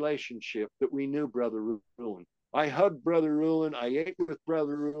our relationship that we knew Brother Rulon. I hugged Brother Rulon. I ate with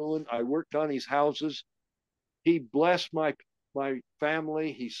Brother Rulon. I worked on his houses. He blessed my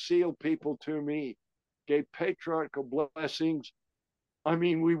family. He sealed people to me, gave patriarchal blessings. I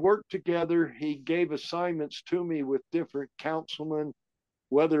mean, we worked together. He gave assignments to me with different councilmen,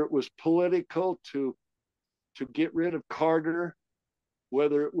 whether it was political to get rid of Carter,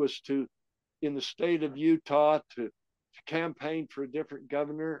 whether it was to in the state of Utah to campaign for a different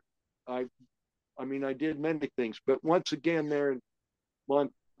governor. I mean, I did many things, but once again, there in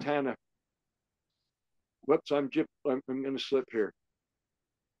Montana, whoops, I'm going to slip here.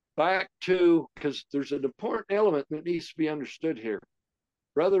 Back to, because there's an important element that needs to be understood here.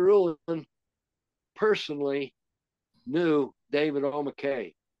 Brother Rulon personally knew David O.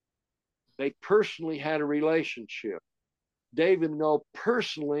 McKay. They personally had a relationship. David O.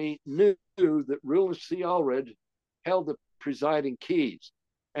 personally knew that Rulon C. Allred held the presiding keys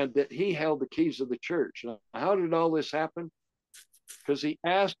and that he held the keys of the church. Now, how did all this happen? Because he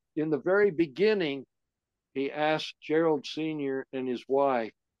asked in the very beginning, he asked Gerald Sr. and his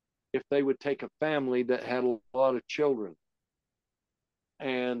wife if they would take a family that had a lot of children.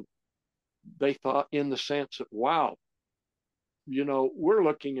 And they thought in the sense that, wow, you know, we're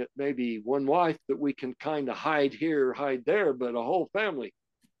looking at maybe one wife that we can kind of hide here, hide there, but a whole family.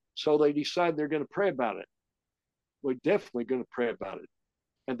 So they decide they're going to pray about it. We're definitely going to pray about it.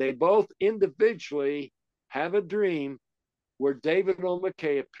 And they both individually have a dream where David O.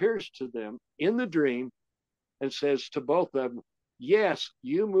 McKay appears to them in the dream and says to both of them, yes,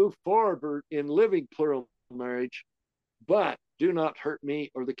 you move forward in living plural marriage, but do not hurt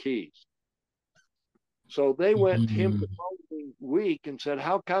me or the keys. So they went to him the following week and said,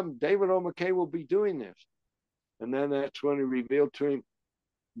 how come David O. McKay will be doing this? And then that's when he revealed to him,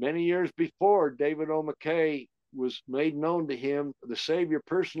 many years before David O. McKay was made known to him, the Savior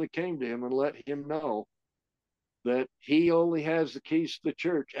personally came to him and let him know that he only has the keys to the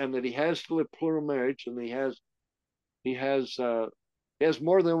church and that he has to live plural marriage, and he has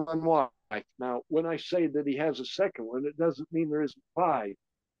more than one wife. Now, when I say that he has a second one, it doesn't mean there isn't five,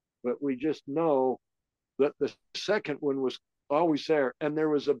 but we just know that the second one was always there. And there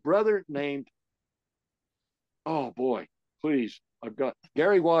was a brother named, oh boy, please, I've got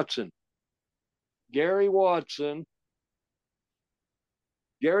Gary Watson. Gary Watson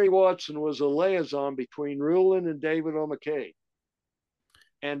was a liaison between Rulon and David O. McKay.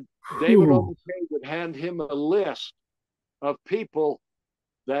 And David O. McKay would hand him a list of people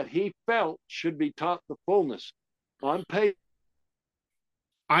that he felt should be taught the fullness on paper.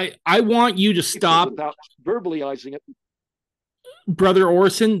 I want you to stop without verbalizing it. Brother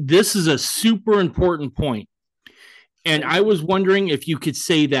Orison, this is a super important point. And I was wondering if you could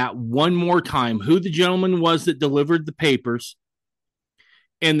say that one more time, who the gentleman was that delivered the papers.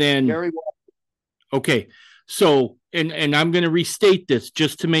 And then, Gary. Okay. So, and I'm going to restate this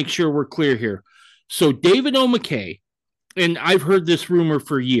just to make sure we're clear here. So David O. McKay, and I've heard this rumor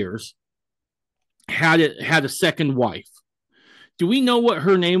for years, had a second wife. Do we know what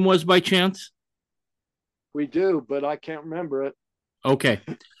her name was by chance? We do, but I can't remember it. Okay.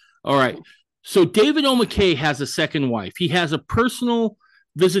 All right. So David O. McKay has a second wife. He has a personal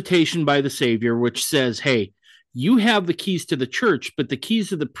visitation by the Savior, which says, hey, you have the keys to the church, but the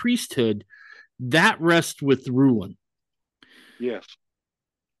keys of the priesthood, that rests with Rulon. Yes.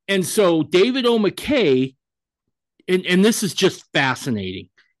 And so David O. McKay, and this is just fascinating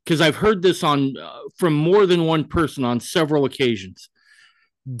because I've heard this on from more than one person on several occasions.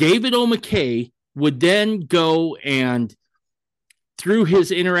 David O. McKay would then go and, through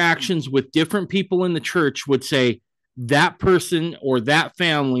his interactions with different people in the church, would say that person or that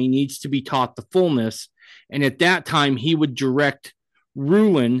family needs to be taught the fullness. And at that time, he would direct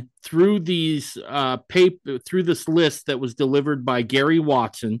Rulon through these through this list that was delivered by Gary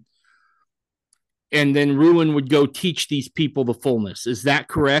Watson. And then Rulon would go teach these people the fullness. Is that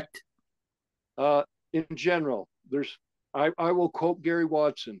correct? In general, I will quote Gary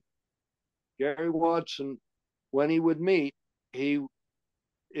Watson. Gary Watson, when he would meet,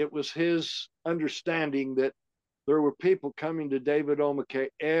 it was his understanding that there were people coming to David O. McKay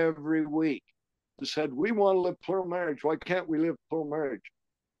every week that said, we want to live plural marriage. Why can't we live plural marriage?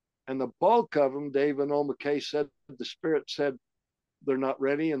 And the bulk of them, David O. McKay said, the Spirit said, they're not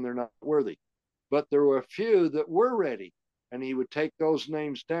ready and they're not worthy. But there were a few that were ready, and he would take those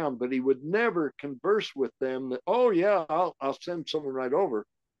names down, but he would never converse with them that, oh yeah, I'll send someone right over,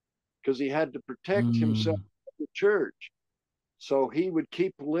 because he had to protect himself from the church. So he would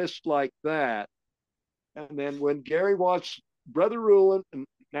keep a list like that. And then when Gary Watts, Brother Rulon, and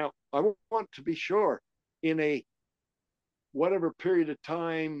now I want to be sure, in a whatever period of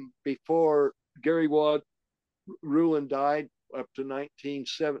time before Gary Rulon died, up to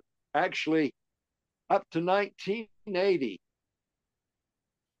 1970, actually up to 1980.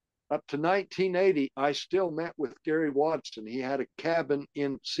 Up to 1980, I still met with Gary Watson. He had a cabin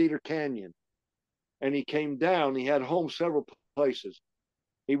in Cedar Canyon, and he came down. He had homes several places.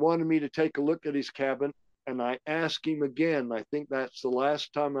 He wanted me to take a look at his cabin, and I asked him again. I think that's the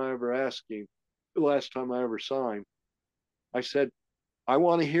last time I ever asked him, the last time I ever saw him. I said, I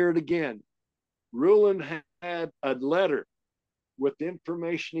want to hear it again. Rulon had a letter with the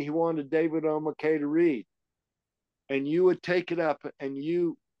information he wanted David O. McKay to read, and you would take it up and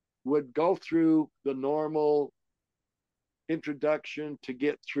you would go through the normal introduction to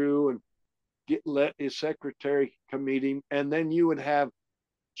get through and let his secretary come meet him, and then you would have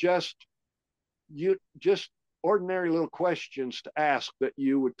just ordinary little questions to ask that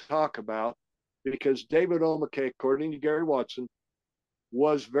you would talk about, because David O. McKay, according to Gary Watson,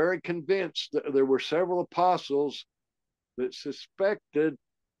 was very convinced that there were several apostles that suspected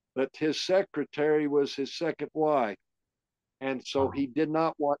that his secretary was his second wife. And so he did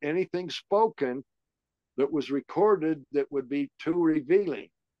not want anything spoken that was recorded that would be too revealing.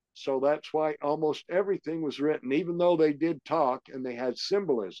 So that's why almost everything was written, even though they did talk and they had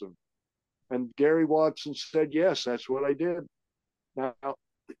symbolism. And Gary Watson said, yes, that's what I did. Now,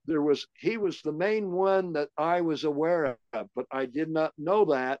 he was the main one that I was aware of, but I did not know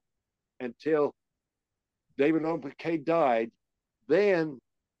that until David O. McKay died. Then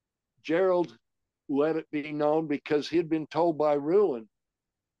Gerald let it be known because he had been told by Rulon.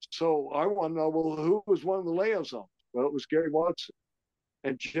 So I want to know, well, who was one of the liaisons? Well, it was Gary Watson.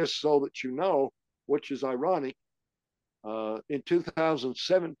 And just so that you know, which is ironic, in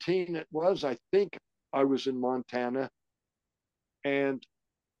 2017 it was, I think I was in Montana, and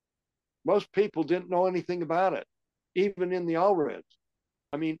most people didn't know anything about it, even in the Allreds.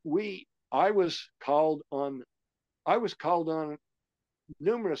 I mean, I was called on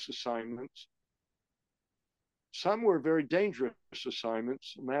numerous assignments. Some were very dangerous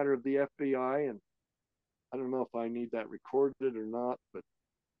assignments, a matter of the FBI, and I don't know if I need that recorded or not, but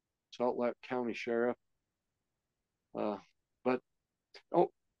Salt Lake County Sheriff. But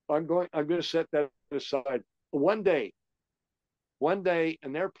I'm going to set that aside. One day,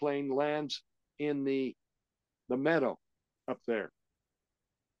 an airplane lands in the meadow up there,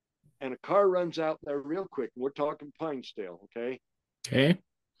 and a car runs out there real quick. And we're talking Pinesdale, okay? Okay.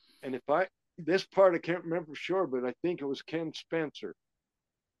 And this part I can't remember for sure, but I think it was Ken Spencer,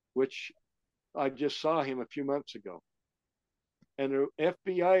 which I just saw him a few months ago. And an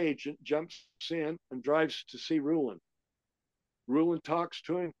FBI agent jumps in and drives to see Rulon. Rulon talks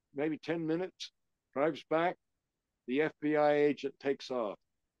to him, maybe 10 minutes, drives back. The FBI agent takes off.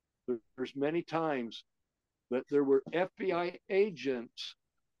 There's many times that there were FBI agents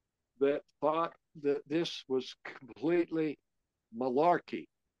that thought that this was completely malarkey,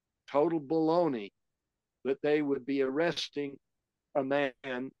 total baloney, that they would be arresting a man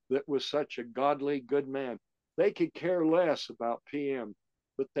that was such a godly, good man. They could care less about PM,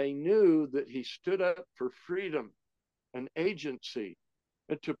 but they knew that he stood up for freedom and agency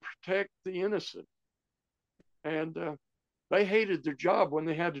and to protect the innocent. And they hated their job when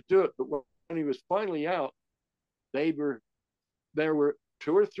they had to do it. But when he was finally out, there were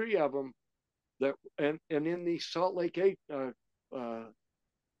two or three of them that, and in the Salt Lake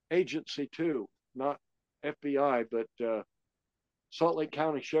agency too, not FBI, but Salt Lake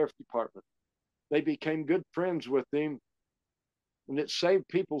County Sheriff Department. They became good friends with him, and it saved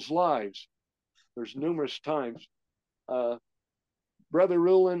people's lives. There's numerous times. Brother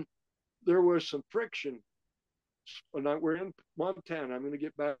Rulon, there was some friction. When we're in Montana, I'm going to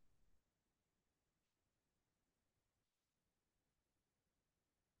get back.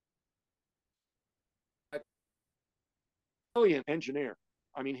 Brilliant engineer.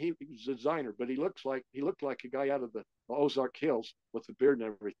 I mean, he was a designer, but he looked like a guy out of the Ozark Hills with the beard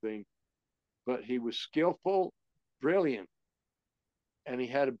and everything. But he was skillful, brilliant, and he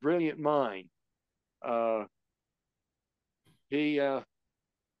had a brilliant mind. He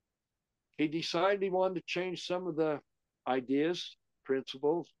decided he wanted to change some of the ideas,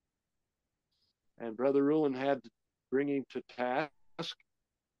 principles, and Brother Rulon had to bring him to task.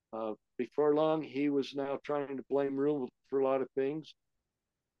 Before long, he was now trying to blame Rulon for a lot of things.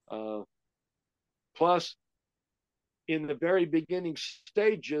 Plus, in the very beginning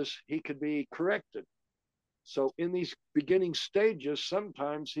stages, he could be corrected. So in these beginning stages,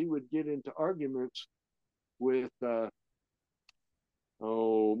 sometimes he would get into arguments with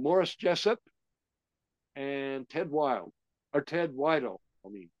Morris Jessup and Ted Wild, or Ted Wido, I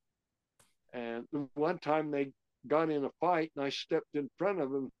mean. And one time they got in a fight, and I stepped in front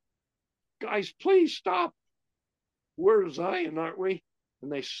of them. Guys, please stop. We're Zion, aren't we?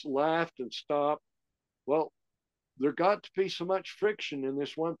 And they laughed and stopped. Well, there got to be so much friction in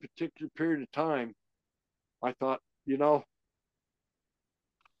this one particular period of time. I thought,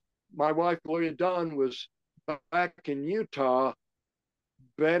 my wife, Gloria Dunn, was back in Utah,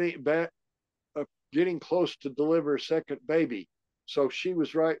 Betty, getting close to deliver a second baby. So she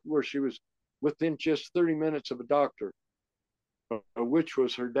was right where she was within just 30 minutes of a doctor, which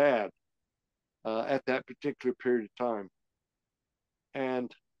was her dad at that particular period of time.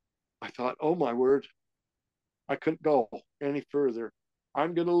 And I thought, oh my word, I couldn't go any further.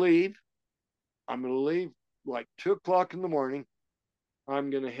 I'm going to leave. I'm going to leave like 2 o'clock in the morning. I'm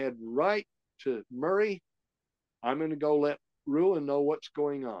going to head right to Murray. I'm going to go let Rulon know what's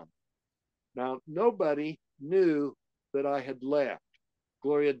going on. Now, nobody knew that I had left.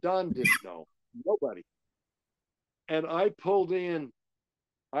 Gloria Dunn didn't know. Nobody. And I pulled into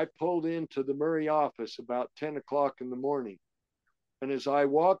the Murray office about 10 o'clock in the morning. And as I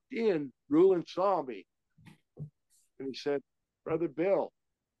walked in, Rulon saw me. And he said, Brother Bill,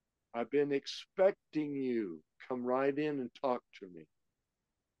 I've been expecting you. Come right in and talk to me.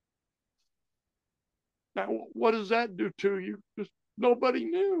 Now, what does that do to you? Because nobody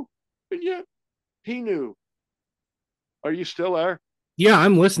knew. And yet he knew. Are you still there? Yeah,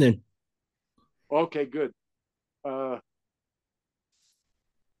 I'm listening. Okay, good.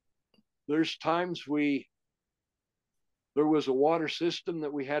 There's times there was a water system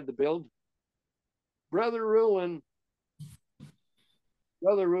that we had to build. Brother Rulon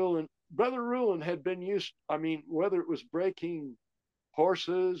had been used, whether it was breaking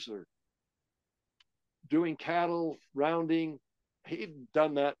horses or doing cattle rounding, he'd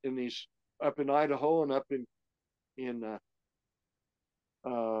done that up in Idaho and up in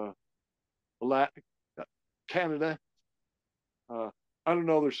Canada. I don't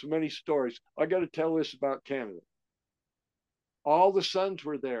know, there's so many stories. I got to tell this about Canada. All the sons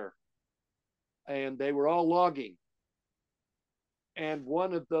were there, and they were all logging. And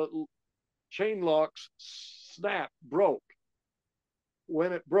one of the chain locks broke.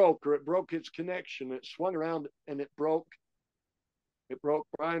 When it broke, or it broke its connection, it swung around and it broke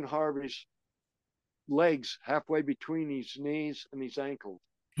Brian Harvey's legs halfway between his knees and his ankles.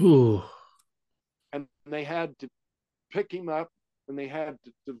 Ooh. And they had to pick him up, and they had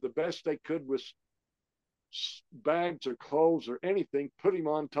to, the best they could was bags or clothes or anything, put him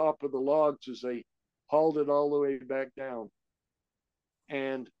on top of the logs as they hauled it all the way back down.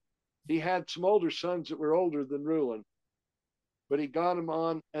 And he had some older sons that were older than Rulon, but he got them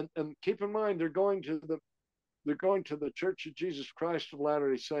on. And keep in mind, they're going to the Church of Jesus Christ of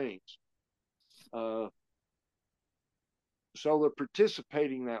Latter-day Saints. So they're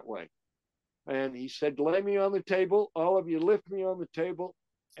participating that way. And he said, lay me on the table. All of you lift me on the table.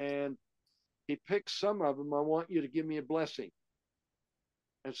 And he picked some of them. I want you to give me a blessing.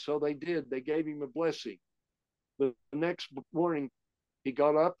 And so they did. They gave him a blessing. The next morning, he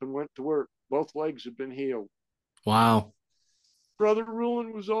got up and went to work. Both legs had been healed. Wow. Brother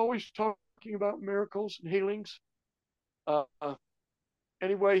Rulon was always talking about miracles and healings.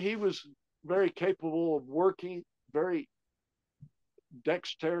 Anyway, he was very capable of working, very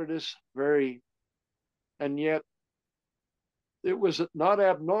dexterous, and yet it was not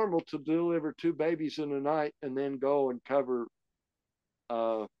abnormal to deliver 2 babies in a night and then go and cover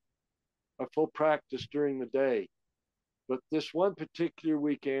a full practice during the day. But this one particular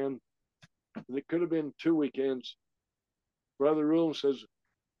weekend, and it could have been 2 weekends, Brother Rulon says,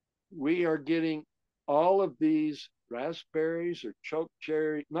 we are getting all of these raspberries or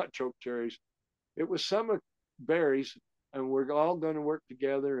not choke cherries. It was some berries, and we're all going to work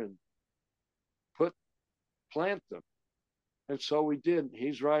together and plant them. And so we did.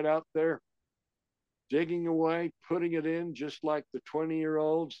 He's right out there digging away, putting it in, just like the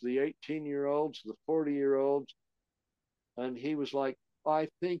 20-year-olds, the 18-year-olds, the 40-year-olds. And he was like, I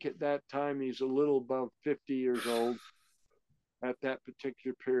think at that time he's a little above 50 years old at that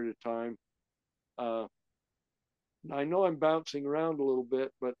particular period of time. I know I'm bouncing around a little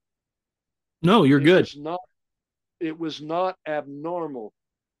bit, but no, you're good. It was not abnormal.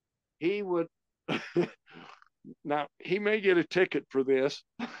 He would now he may get a ticket for this.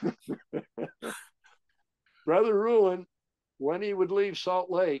 Brother Rulon, when he would leave Salt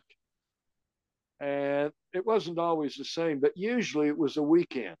Lake, and it wasn't always the same, but usually it was a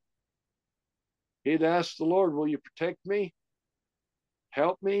weekend, he'd ask the Lord, will you protect me?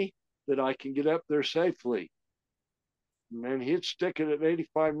 Help me that I can get up there safely. And he'd stick it at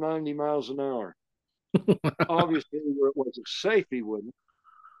 85, 90 miles an hour. Obviously, where it wasn't safe, he wouldn't.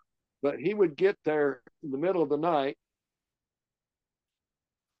 But he would get there in the middle of the night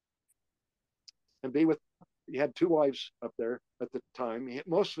and be with, he had 2 wives up there at the time.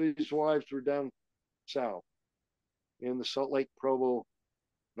 Most of his wives were down south in the Salt Lake Provo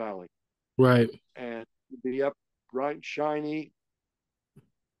Valley. Right. And he'd be up bright and shiny.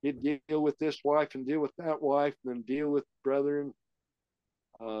 He'd deal with this wife and deal with that wife, and then deal with brethren.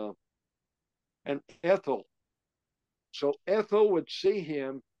 And Ethel. So Ethel would see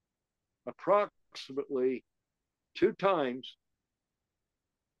him approximately 2 times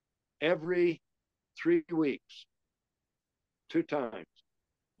every 3 weeks. 2 times.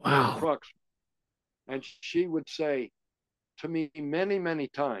 Wow. Approximately. And she would say to me many, many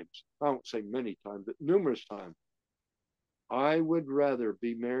times, I won't say many times, but numerous times, I would rather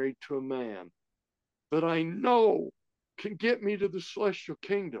be married to a man that I know can get me to the celestial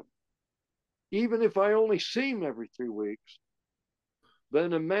kingdom, even if I only see him every 3 weeks,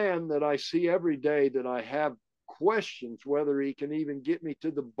 than a man that I see every day that I have questions whether he can even get me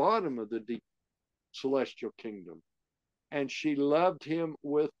to the bottom of the deep celestial kingdom. And she loved him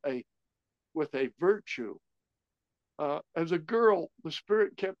with a virtue. As a girl, the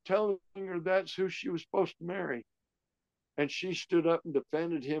Spirit kept telling her that's who she was supposed to marry. And she stood up and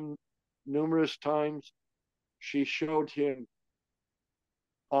defended him numerous times. She showed him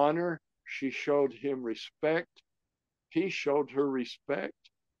honor. She showed him respect. He showed her respect.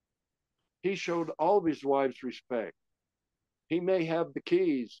 He showed all of his wives respect. He may have the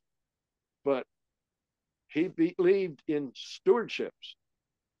keys, but he believed in stewardships.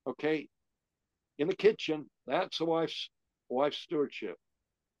 Okay, in the kitchen, that's a wife's stewardship.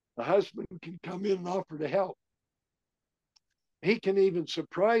 The husband can come in and offer to help. He can even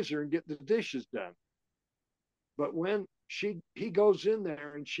surprise her and get the dishes done. But when he goes in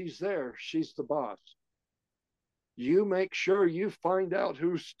there and she's there, she's the boss. You make sure you find out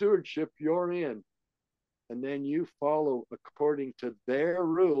whose stewardship you're in, and then you follow according to their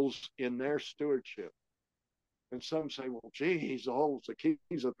rules in their stewardship. And some say, well, gee, he's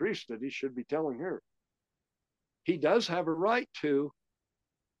a priesthood. He should be telling her. He does have a right to,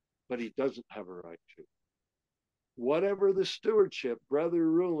 but he doesn't have a right to. Whatever the stewardship, Brother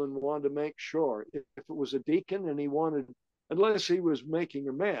Rulon wanted to make sure, if it was a deacon and he wanted, unless he was making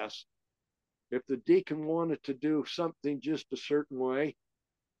a mess, if the deacon wanted to do something just a certain way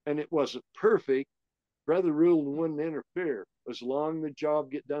and it wasn't perfect, Brother Rulon wouldn't interfere as long as the job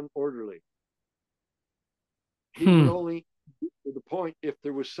get done orderly. He would only, to the point, if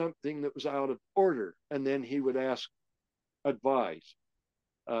there was something that was out of order, and then he would ask advice.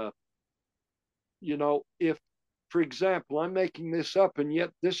 If, for example, I'm making this up, and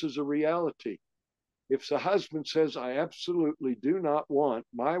yet this is a reality. If the husband says, I absolutely do not want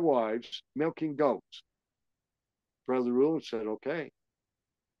my wives milking goats, Brother Rulon said, okay,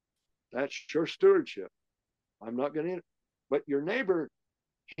 that's your stewardship. I'm not going to, but your neighbor,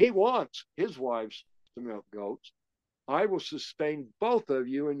 he wants his wives to milk goats. I will sustain both of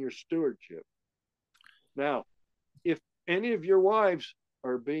you in your stewardship. Now, if any of your wives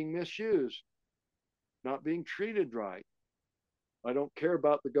are being misused, not being treated right, I don't care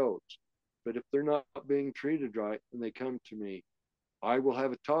about the goats. But if they're not being treated right and they come to me, I will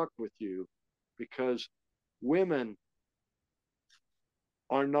have a talk with you, because women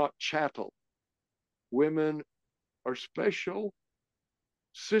are not chattel. Women are special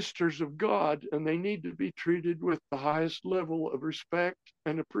sisters of God, and they need to be treated with the highest level of respect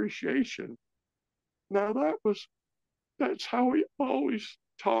and appreciation. Now that's how he always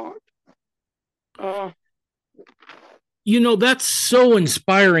talked. That's so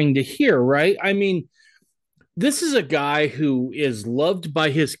inspiring to hear, right? I mean, this is a guy who is loved by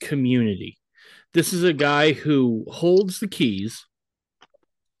his community. This is a guy who holds the keys,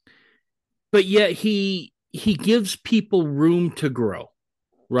 but yet he gives people room to grow,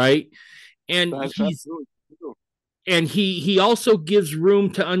 right? And he also gives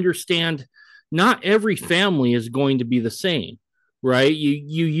room to understand not every family is going to be the same, right?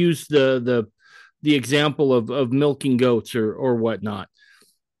 You use the example of milking goats or whatnot.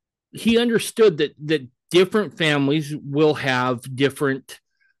 He understood that different families will have different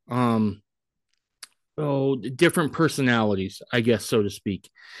different personalities, I guess, so to speak.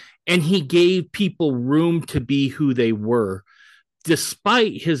 And he gave people room to be who they were,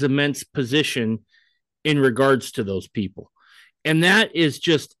 despite his immense position in regards to those people. And that is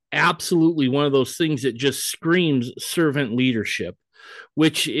just absolutely one of those things that just screams servant leadership,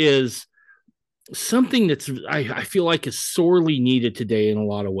 which is something that's I feel like is sorely needed today in a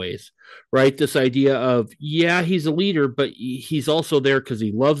lot of ways, right? This idea of, yeah, he's a leader, but he's also there because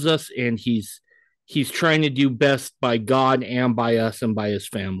he loves us, and he's trying to do best by God and by us and by his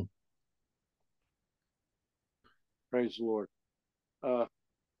family. Praise the Lord. Uh,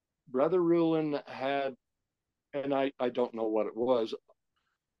 Brother Rulon had, and I don't know what it was.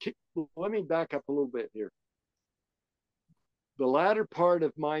 Let me back up a little bit here. The latter part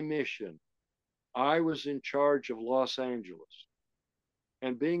of my mission, I was in charge of Los Angeles.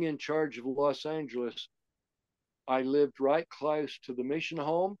 And being in charge of Los Angeles, I lived right close to the mission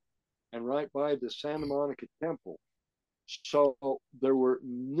home and right by the Santa Monica Temple. So there were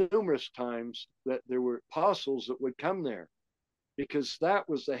numerous times that there were apostles that would come there because that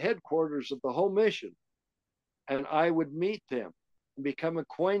was the headquarters of the whole mission. And I would meet them, become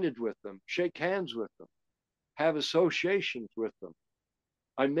acquainted with them, shake hands with them, have associations with them.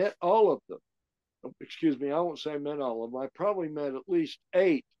 I met all of them. Excuse me, I won't say I met all of them. I probably met at least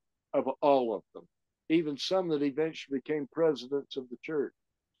 8 of all of them, even some that eventually became presidents of the church.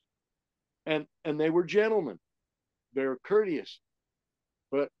 And they were gentlemen. They were courteous.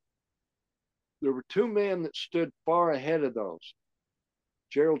 But there were 2 men that stood far ahead of those,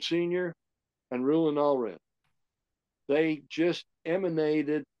 Gerald Sr. and Rulon Allred. They just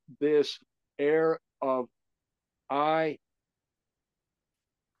emanated this air of, I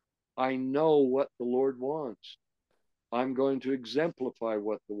know what the Lord wants. I'm going to exemplify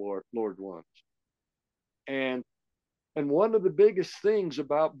what the Lord wants. And one of the biggest things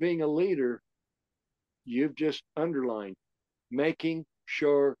about being a leader, you've just underlined, making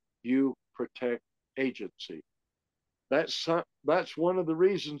sure you protect agency. That's one of the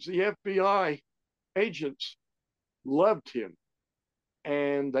reasons the FBI agents loved him,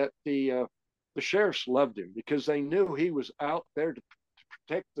 and that the sheriffs loved him, because they knew he was out there to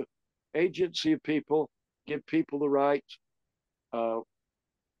protect the agency of people, give people the rights. Now,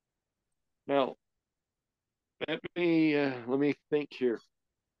 let me think here.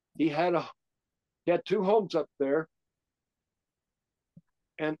 He had 2 homes up there,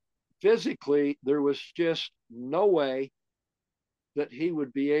 and physically there was just no way that he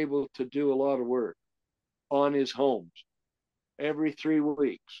would be able to do a lot of work on his homes every 3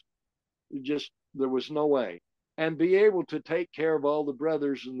 weeks. There was no way. And be able to take care of all the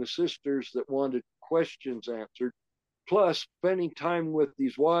brothers and the sisters that wanted questions answered, plus spending time with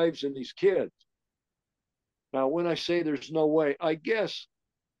these wives and these kids. Now, when I say there's no way, I guess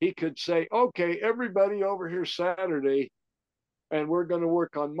he could say, okay, everybody over here Saturday, and we're going to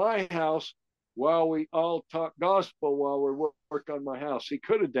work on my house while we all talk gospel while we work on my house. He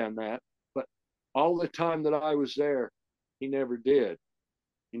could have done that, but all the time that I was there, he never did.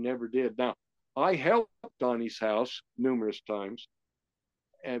 He never did. Now, I helped on his house numerous times,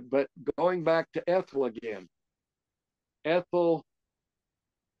 but going back to Ethel again, Ethel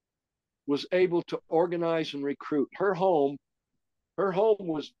was able to organize and recruit. Her home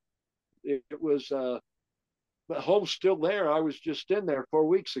was, the home's still there. I was just in there 4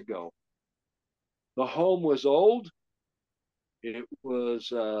 weeks ago. The home was old. It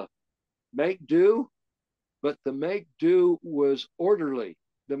was make do, but the make do was orderly.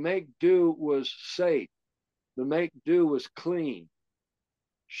 The make do was safe. The make do was clean.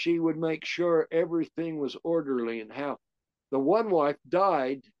 She would make sure everything was orderly. And how the one wife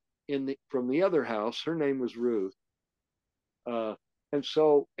died from the other house. Her name was Ruth. And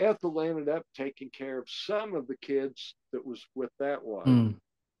so Ethel ended up taking care of some of the kids that was with that wife.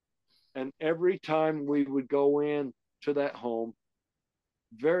 And every time we would go in to that home,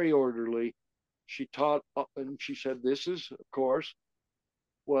 very orderly, she taught, and she said, this is, of course,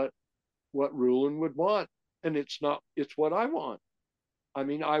 what Rulon would want. And it's what I want. I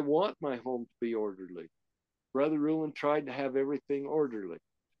mean, I want my home to be orderly. Brother Rulon tried to have everything orderly,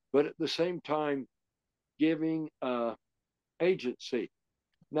 but at the same time, giving agency.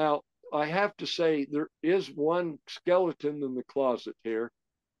 Now, I have to say, there is one skeleton in the closet here,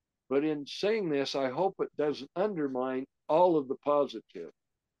 but in saying this, I hope it doesn't undermine all of the positive.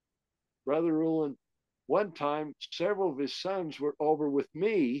 Brother Rulon, one time, several of his sons were over with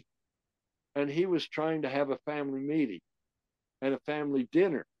me, and he was trying to have a family meeting and a family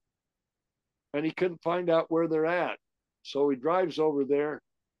dinner, and he couldn't find out where they're at. So he drives over there,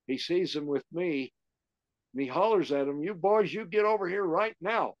 he sees them with me, and he hollers at them, you boys, you get over here right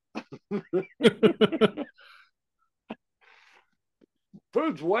now.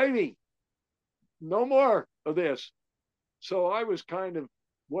 Food's waiting. No more of this. So I was kind of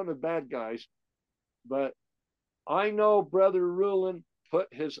one of the bad guys, but I know Brother Rulon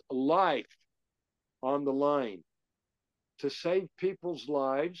put his life on the line to save people's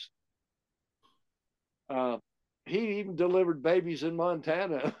lives. He even delivered babies in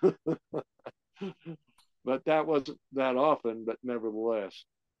Montana, but that wasn't that often, but nevertheless.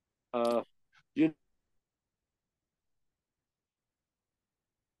 To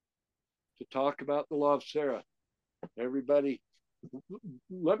talk about the law of Sarah. Everybody,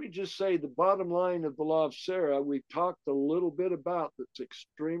 let me just say the bottom line of the law of Sarah, we've talked a little bit about that's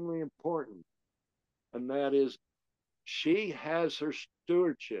extremely important. And that is she has her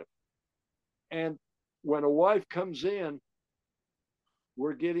stewardship. And when a wife comes in,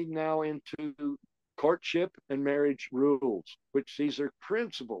 we're getting now into courtship and marriage rules, which these are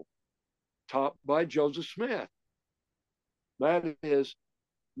principles taught by Joseph Smith. That is,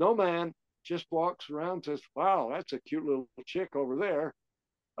 no man just walks around and says, wow, that's a cute little chick over there.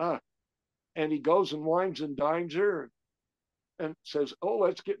 And he goes and wines and dines her and says, oh,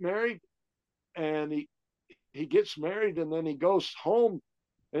 let's get married. And he gets married, and then he goes home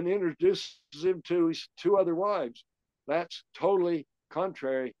and introduces him to his two other wives. That's totally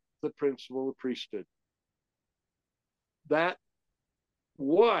contrary to the principle of priesthood. That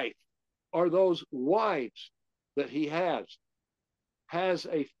wife, or those wives that he has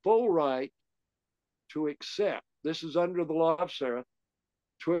a full right to accept, this is under the law of Sarah,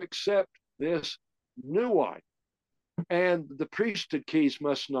 to accept this new wife. And the priesthood keys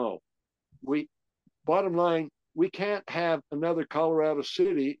must know. Bottom line, we can't have another Colorado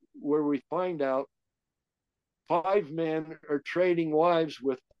City where we find out 5 men are trading wives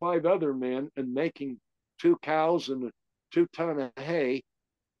with 5 other men and making 2 cows and 2 tons of hay,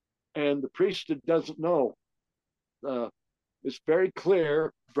 and the priesthood doesn't know. It's very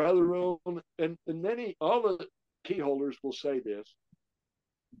clear, Brother Rulon, and many, all the key holders will say this.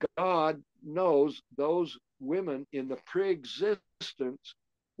 God knows those women in the pre-existence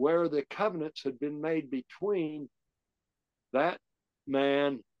where the covenants had been made between that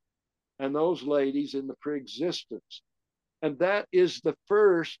man and those ladies in the pre-existence. And that is the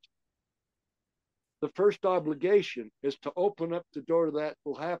first obligation, is to open up the door that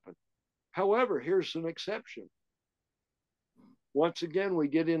will happen. However, here's an exception. Once again, we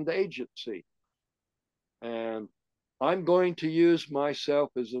get into agency. And I'm going to use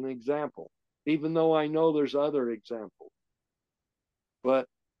myself as an example, even though I know there's other examples. But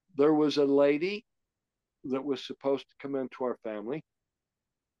there was a lady that was supposed to come into our family,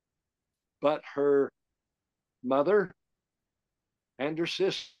 but her mother and her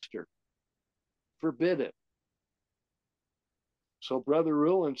sister forbid it. So Brother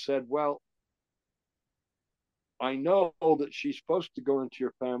Rulon said, well, I know that she's supposed to go into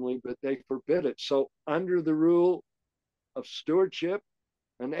your family, but they forbid it. So under the rule of stewardship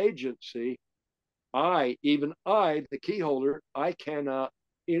and agency, even I, the key holder, I cannot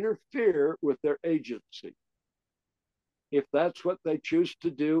interfere with their agency. If that's what they choose to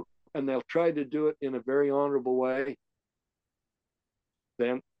do, and they'll try to do it in a very honorable way,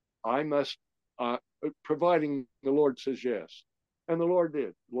 then I must, providing the Lord says yes. And the Lord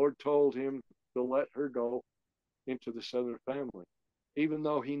did. The Lord told him to let her go into the Southern family, even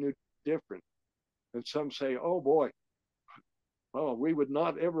though he knew different. And some say, oh boy, oh, we would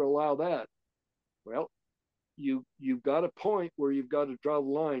not ever allow that. Well, you've got a point where you've got to draw the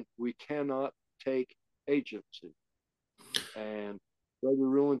line. We cannot take agency. And Brother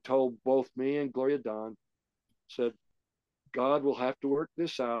Rulon told both me and Gloria Dawn, said, God will have to work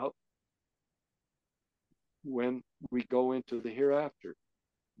this out when we go into the hereafter.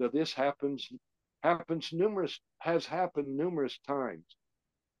 That this has happened numerous times.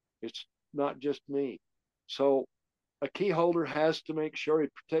 It's not just me. So a key holder has to make sure he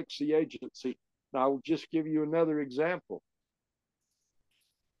protects the agency. Now, I'll just give you another example.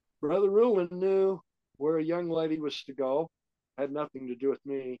 Brother Rulon knew where a young lady was to go, had nothing to do with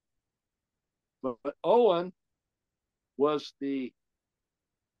me. But Owen was the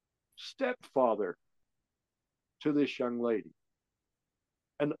stepfather to this young lady.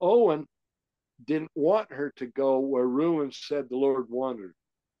 And Owen didn't want her to go where Rulon said the Lord wanted her.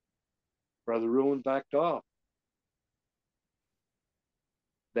 Brother Rulon backed off.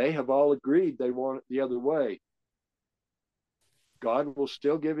 They have all agreed they want it the other way. God will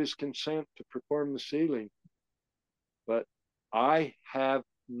still give his consent to perform the sealing, but I have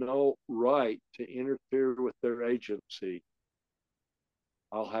no right to interfere with their agency.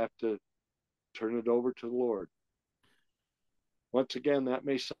 I'll have to turn it over to the Lord. Once again, that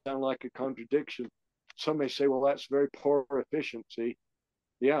may sound like a contradiction. Some may say, well, that's very poor efficiency.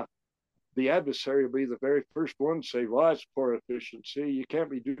 Yeah, the adversary will be the very first one to say, well, that's poor efficiency. You can't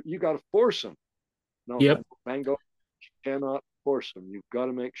be, you got to force them. No, Yep. Mango, you cannot force them. You've got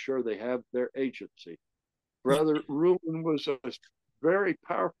to make sure they have their agency. Brother Rulon was a very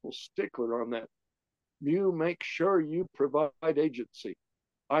powerful stickler on that. You make sure you provide agency.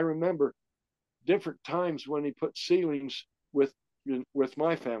 I remember different times when he put sealings with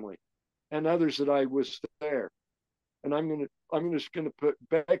my family and others that I was there. And I'm just going to put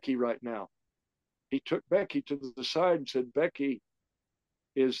Becky right now. he took Becky to the side and said, Becky,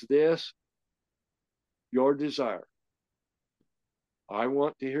 is this your desire? I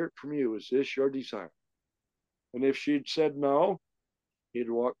want to hear it from you. Is this your desire? And if she'd said no, he'd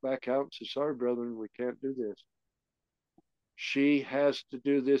walk back out and say, sorry, brethren, we can't do this. She has to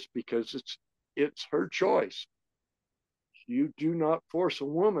do this because it's her choice. You do not force a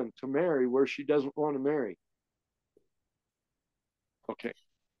woman to marry where she doesn't want to marry. Okay.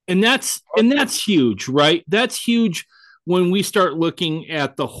 And that's huge, right? That's huge when we start looking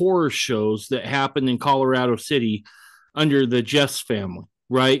at the horror shows that happened in Colorado City under the Jeffs family,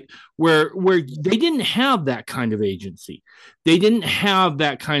 right? Where they didn't have that kind of agency. They didn't have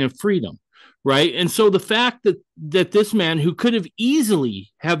that kind of freedom, right? And so the fact that this man, who could have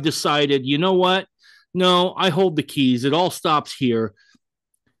easily have decided, you know what? No, I hold the keys. It all stops here.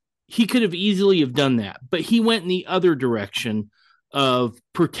 He could have easily have done that, but he went in the other direction of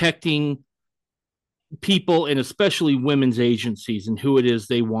protecting people, and especially women's agencies, and who it is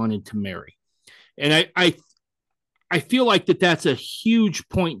they wanted to marry. And I feel like that's a huge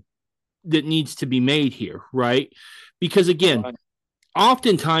point that needs to be made here, right? Because again,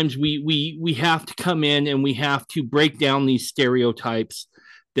 oftentimes we have to come in and we have to break down these stereotypes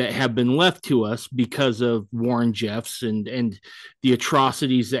that have been left to us because of Warren Jeffs and the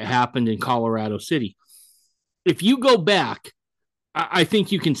atrocities that happened in Colorado City. If you go back, I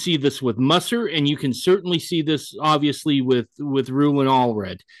think you can see this with Musser, and you can certainly see this obviously with Rulon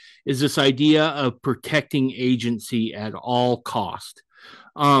Allred, is this idea of protecting agency at all cost.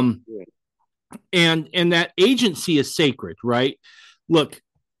 And that agency is sacred, right? Look,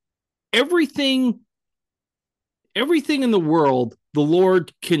 everything in the world, the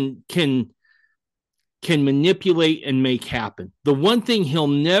Lord can manipulate and make happen. The one thing he'll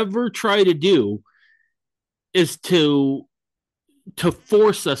never try to do is to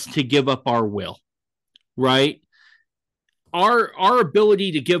force us to give up our will, right? Our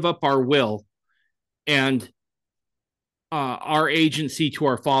ability to give up our will and our agency to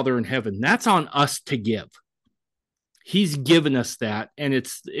our Father in heaven, that's on us to give. He's given us that, and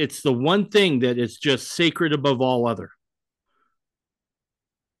it's the one thing that is just sacred above all other.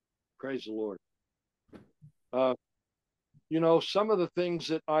 Praise the Lord. Some of the things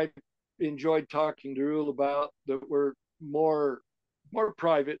that I enjoyed talking to Rule about that were more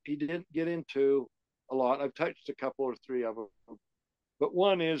private, he didn't get into a lot. I've touched a couple or three of them. But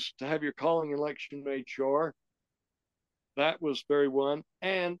one is to have your calling election made sure. That was very one.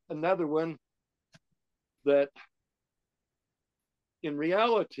 And another one that in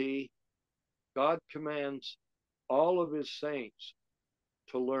reality, God commands all of his saints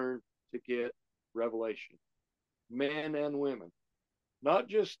to learn to get revelation, men and women. Not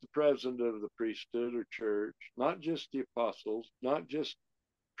just the president of the priesthood or church, not just the apostles, not just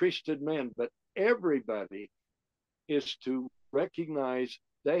priesthood men, but everybody is to recognize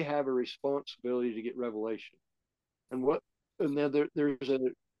they have a responsibility to get revelation. And then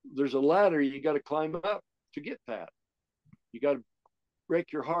there's a ladder you got to climb up to get that. You got to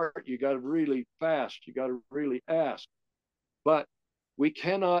break your heart. You got to really fast. You got to really ask. But we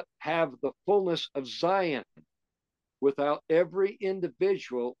cannot have the fullness of Zion without every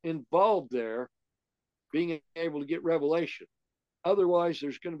individual involved there being able to get revelation. Otherwise,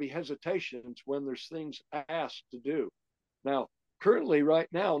 there's going to be hesitations when there's things asked to do. Now, currently, right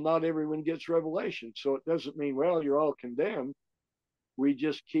now, not everyone gets revelation. So it doesn't mean, well, you're all condemned. We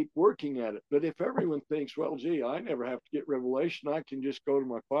just keep working at it. But if everyone thinks, well, gee, I never have to get revelation, I can just go to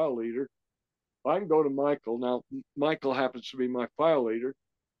my file leader. I can go to Michael. Now, Michael happens to be my file leader.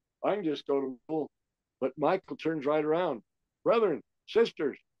 I can just go to Michael. But Michael turns right around. Brethren,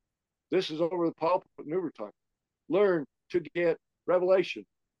 sisters, this is over the pulpit in Newberton. Learn to get revelation.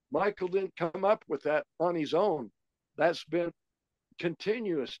 Michael didn't come up with that on his own. That's been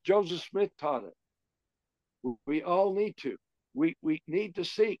continuous. Joseph Smith taught it. We all need to. We need to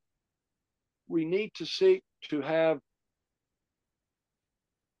seek. We need to seek to have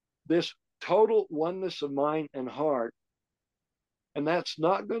this total oneness of mind and heart. And that's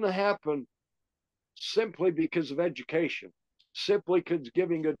not going to happen simply because of education, simply because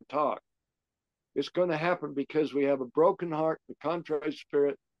giving good talk. It's going to happen because we have a broken heart, a contrite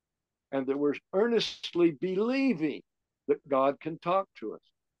spirit, and that we're earnestly believing that God can talk to us.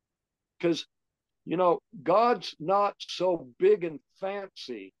 Because, God's not so big and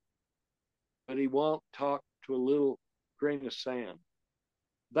fancy, but he won't talk to a little grain of sand.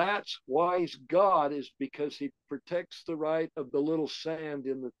 That's why he's God, is because he protects the right of the little sand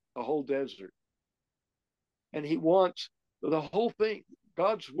in the whole desert. And he wants the whole thing,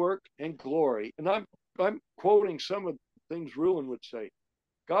 God's work and glory. And I'm quoting some of the things Rulon would say.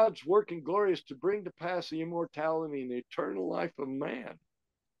 God's work in glory is to bring to pass the immortality and the eternal life of man.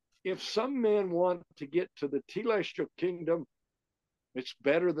 If some men want to get to the celestial kingdom, it's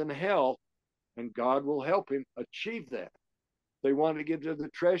better than hell, and God will help him achieve that. If they want to get to the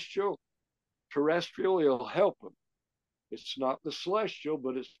terrestrial, he'll help them. It's not the celestial,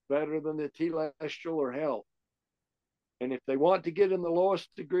 but it's better than the celestial or hell. And if they want to get in the lowest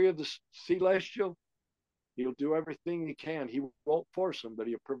degree of the celestial, he'll do everything he can. He won't force them, but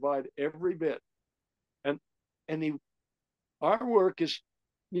he'll provide every bit. And our work is,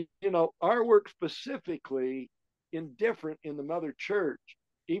 our work specifically indifferent in the mother church,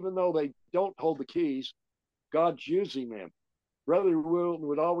 even though they don't hold the keys, God's using them. Brother Rulon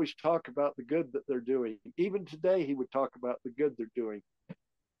would always talk about the good that they're doing. Even today, he would talk about the good they're doing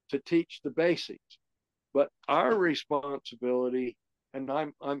to teach the basics. But our responsibility, and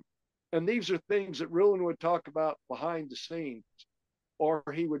these are things that Rulon would talk about behind the scenes, or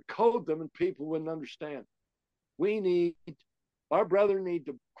he would code them and people wouldn't understand. Our brethren need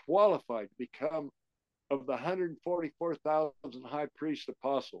to qualify to become of the 144,000 high priest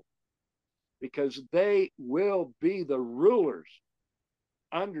apostles, because they will be the rulers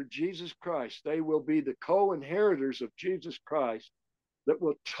under Jesus Christ. They will be the co-inheritors of Jesus Christ that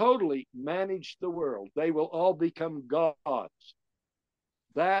will totally manage the world. They will all become gods.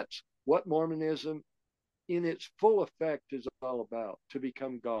 That's what Mormonism in its full effect is all about, to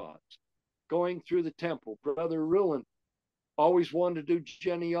become gods. Going through the temple, Brother Rulon always wanted to do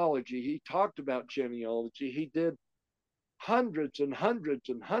genealogy. He talked about genealogy. He did hundreds and hundreds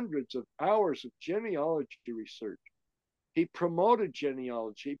and hundreds of hours of genealogy research. He promoted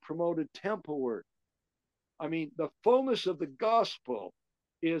genealogy. He promoted temple work. I mean, the fullness of the gospel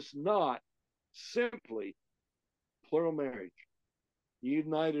is not simply plural marriage,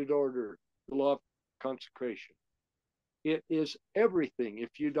 united order, the law of consecration. It is everything.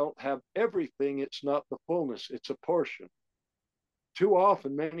 If you don't have everything, it's not the fullness, it's a portion. Too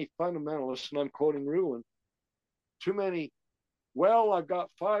often, many fundamentalists, and I'm quoting Rulon, too many, well, I've got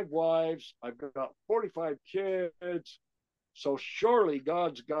 5 wives, I've got 45 kids, so surely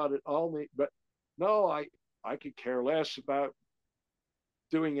God's got it all. But no, I could care less about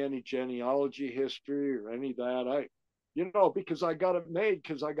doing any genealogy history or any of that. Because I got it made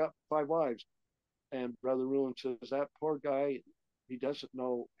because I got 5 wives. And Brother Rulon says, that poor guy, he doesn't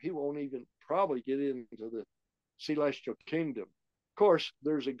know, he won't even probably get into the celestial kingdom. Of course,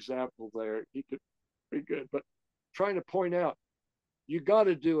 there's example there. He could be good, but trying to point out, you got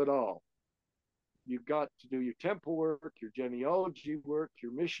to do it all. You've got to do your temple work, your genealogy work,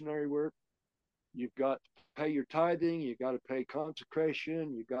 your missionary work. You've got to pay your tithing. You've got to pay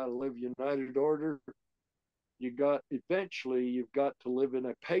consecration. You've got to live united order. Eventually, you've got to live in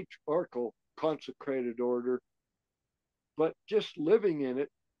a patriarchal consecrated order, but just living in it.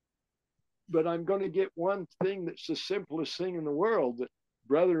 But I'm going to get one thing that's the simplest thing in the world that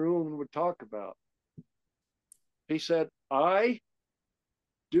Brother Rulon would talk about. He said, I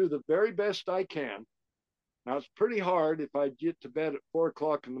do the very best I can. Now, it's pretty hard if I get to bed at 4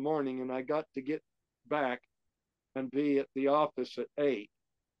 o'clock in the morning and I got to get back and be at the office at 8.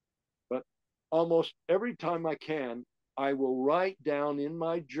 But almost every time I can, I will write down in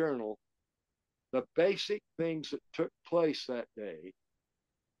my journal the basic things that took place that day.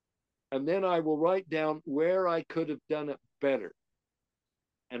 And then I will write down where I could have done it better.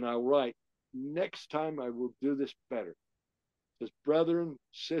 And I'll write, next time I will do this better. Says, brethren,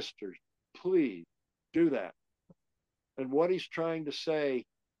 sisters, please do that. And what he's trying to say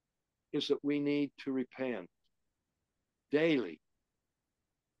is that we need to repent daily.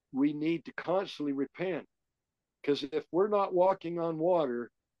 We need to constantly repent, because if we're not walking on water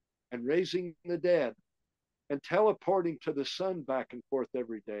and raising the dead and teleporting to the sun back and forth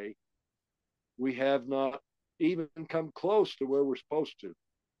every day, we have not even come close to where we're supposed to.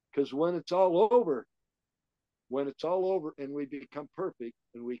 Because when it's all over and we become perfect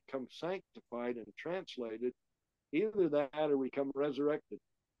and we become sanctified and translated, either that or we become resurrected.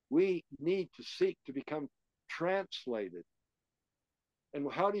 We need to seek to become translated.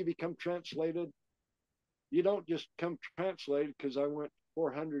 And how do you become translated? You don't just become translated because I went to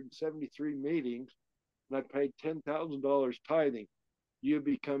 473 meetings and I paid $10,000 tithing. You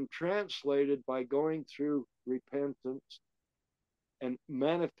become translated by going through repentance and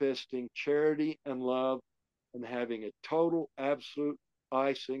manifesting charity and love and having a total, absolute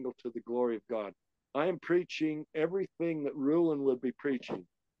eye single to the glory of God. I am preaching everything that Rulon would be preaching.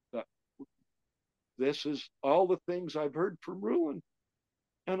 This is all the things I've heard from Rulon,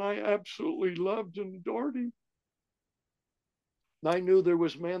 and I absolutely loved and adored him. And I knew there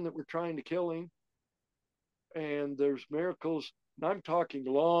was men that were trying to kill him, and there's miracles And I'm talking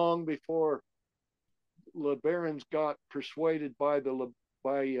long before the barons got persuaded by uh,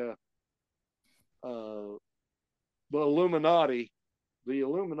 the Illuminati. The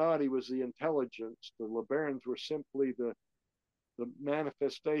Illuminati was the intelligence. The LeBarons were simply the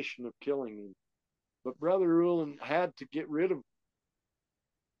manifestation of killing him. But Brother Rulon had to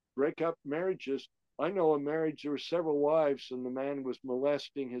break up marriages. I know a marriage, there were several wives, and the man was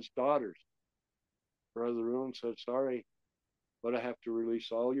molesting his daughters. Brother Rulon said, sorry, but I have to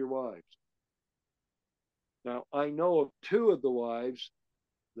release all your wives. Now, I know of two of the wives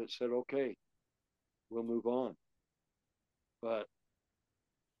that said, okay, we'll move on. But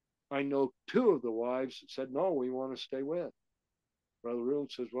I know two of the wives that said, no, we want to stay with. Brother Rulon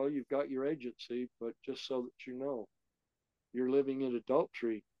says, well, you've got your agency, but just so that you know, you're living in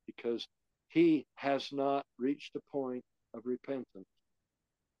adultery because he has not reached a point of repentance.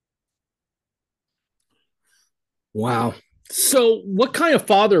 Wow. So, what kind of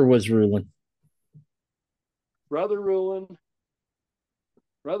father was Rulon? Brother Rulon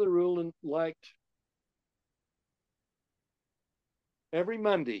liked every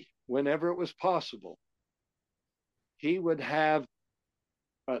Monday, whenever it was possible, he would have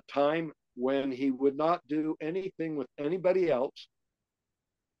a time when he would not do anything with anybody else,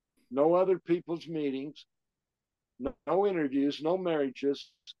 no other people's meetings, no interviews, no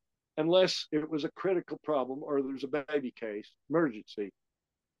marriages, unless it was a critical problem or there's a baby case, emergency.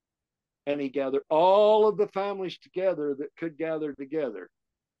 And he gathered all of the families together that could gather together.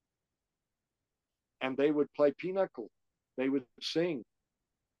 And they would play pinochle. They would sing.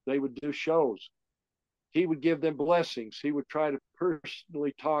 They would do shows. He would give them blessings. He would try to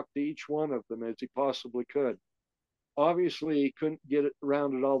personally talk to each one of them as he possibly could. Obviously, he couldn't get it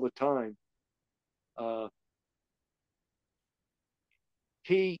around it all the time.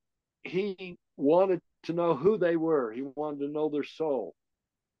 He wanted to know who they were. He wanted to know their soul.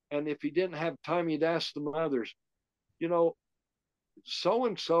 And if he didn't have time, he'd ask the mothers, you know,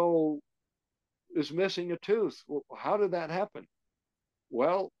 so-and-so is missing a tooth. Well, how did that happen?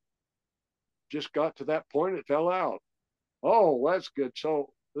 Well, just got to that point, it fell out. Oh, that's good.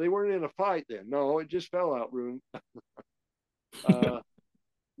 So they weren't in a fight then. No, it just fell out, Rune. Brother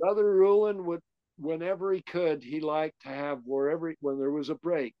Rulon would, whenever he could, he liked to have when there was a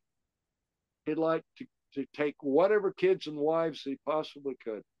break, he'd like to take whatever kids and wives he possibly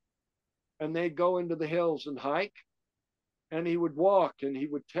could. And they'd go into the hills and hike, and he would walk and he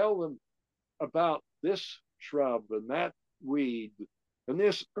would tell them about this shrub and that weed and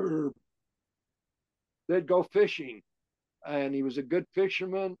this herb. They'd go fishing, and he was a good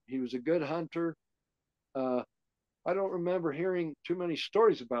fisherman. He was a good hunter. I don't remember hearing too many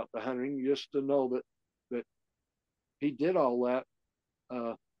stories about the hunting, just to know that he did all that.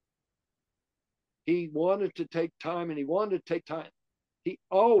 He wanted to take time, and he wanted to take time. He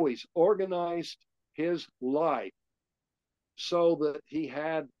always organized his life so that he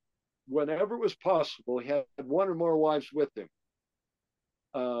had, whenever it was possible, he had one or more wives with him.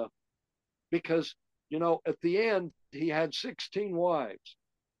 Because, at the end, he had 16 wives.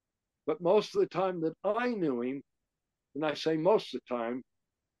 But most of the time that I knew him, and I say most of the time,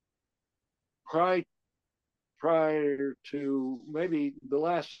 prior to maybe the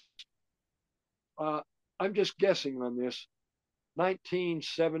last, I'm just guessing on this,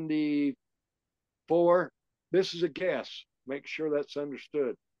 1974, this is a guess, make sure that's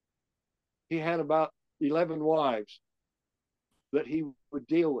understood. He had about 11 wives that he would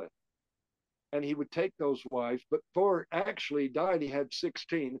deal with. And he would take those wives, but before actually died, he had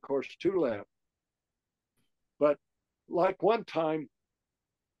 16, of course, 2 left. But like one time,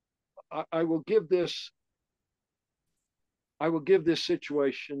 I will give this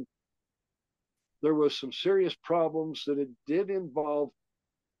situation. There was some serious problems that it did involve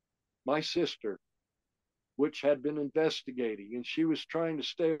my sister, which had been investigating, and she was trying to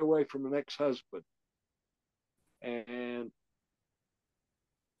stay away from an ex-husband. And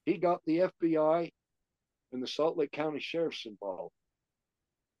he got the FBI and the Salt Lake County Sheriff's involved.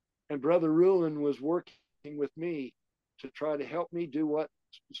 And Brother Rulon was working with me to try to help me do what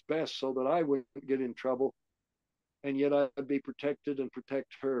was best so that I wouldn't get in trouble, and yet I'd be protected and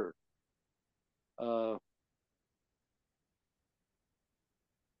protect her.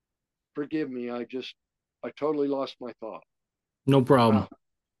 Forgive me, I totally lost my thought. No problem.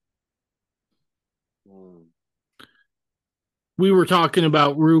 We were talking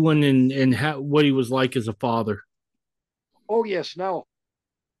about Rulon and what he was like as a father. Oh, yes. Now,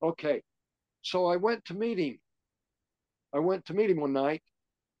 okay. So I went to meet him. One night,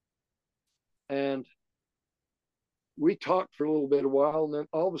 and we talked for a little bit, a while, and then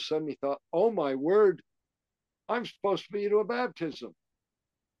all of a sudden he thought, oh, my word, I'm supposed to be to a baptism.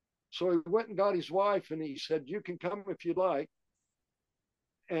 So he went and got his wife, and he said, you can come if you like.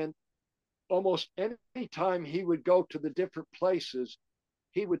 And almost any time he would go to the different places,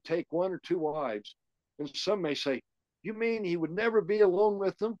 he would take one or two wives. And some may say, you mean he would never be alone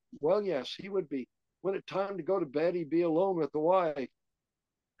with them? Well, yes, he would be. When it's time to go to bed, he'd be alone with the wife.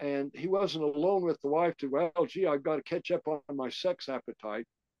 And he wasn't alone with the wife to, well, gee, I've got to catch up on my sex appetite.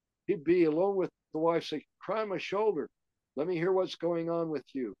 He'd be alone with the wife, say, cry on my shoulder. Let me hear what's going on with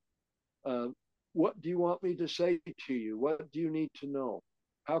you. What do you want me to say to you? What do you need to know?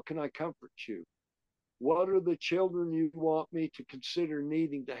 How can I comfort you? What are the children you want me to consider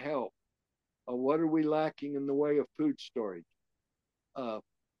needing to help? What are we lacking in the way of food storage? Do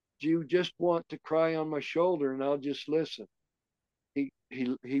you just want to cry on my shoulder and I'll just listen? He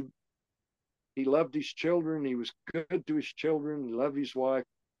loved his children. He was good to his children. He loved his wife.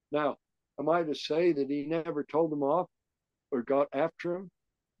 Now, am I to say that he never told them off or got after them?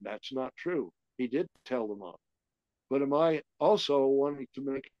 That's not true. He did tell them off. But am I also wanting to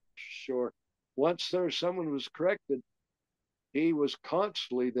make sure once someone was corrected, he was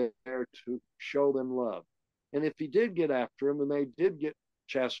constantly there to show them love. And if he did get after them and they did get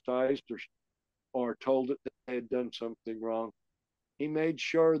chastised or told that they had done something wrong, he made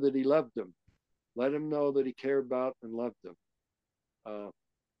sure that he loved them, let them know that he cared about and loved them.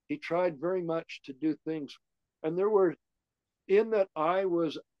 He tried very much to do things. And there were, in that I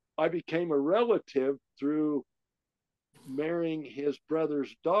became a relative through marrying his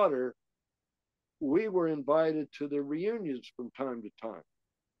brother's daughter. We were invited to the reunions from time to time.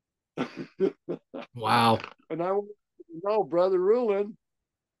 Wow. And I want you to know, Brother Rulon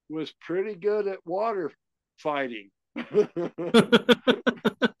was pretty good at water fighting. As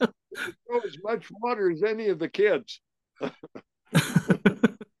much water as any of the kids.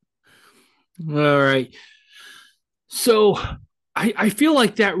 All right. So I feel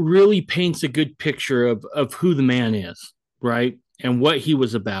like that really paints a good picture of who the man is, right? And what he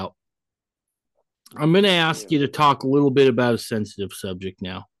was about. I'm going to ask you to talk a little bit about a sensitive subject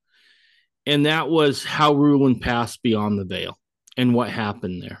now. And that was how Rulon passed beyond the veil and what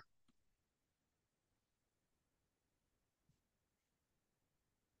happened there.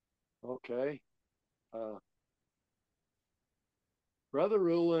 Okay. Brother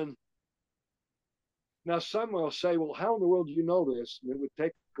Rulon. Now, some will say, well, how in the world do you know this? And it would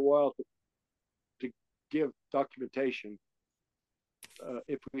take a while to give documentation.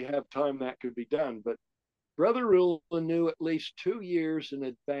 If we have time, that could be done. But Brother Rulon knew at least 2 years in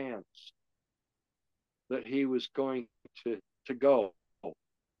advance that he was going to go,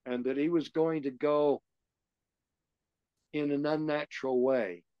 and that he was going to go in an unnatural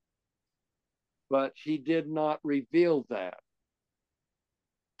way. But he did not reveal that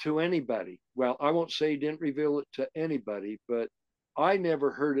to anybody. Well, I won't say he didn't reveal it to anybody, but I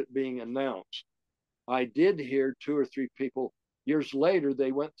never heard it being announced. I did hear 2 or 3 people years later,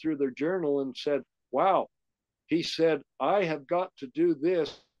 they went through their journal and said, wow, he said, I have got to do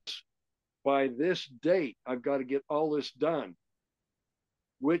this by this date. I've got to get all this done,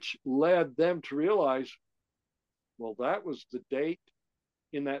 which led them to realize, well, that was the date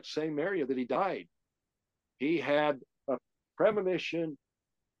in that same area that he died. He had a premonition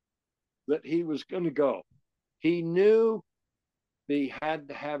that he was going to go. He knew that he had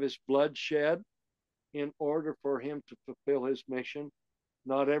to have his blood shed in order for him to fulfill his mission.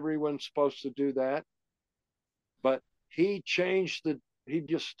 Not everyone's supposed to do that, but he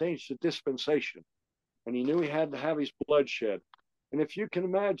just changed the dispensation, and he knew he had to have his blood shed. And if you can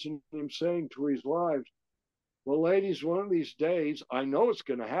imagine him saying to his wives, well, ladies, one of these days, I know it's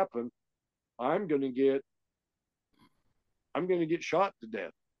going to happen. I'm going to get shot to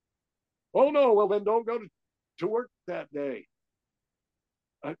death. Oh no, well then don't go to work that day.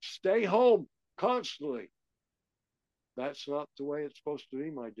 Stay home constantly. That's not the way it's supposed to be,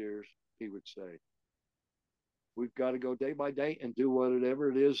 my dears, he would say. We've got to go day by day and do whatever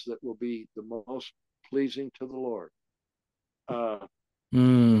it is that will be the most pleasing to the Lord.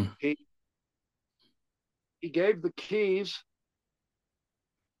 He gave the keys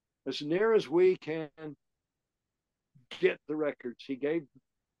as near as we can get the records. He gave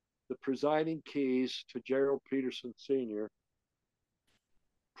the presiding keys to Gerald Peterson Sr.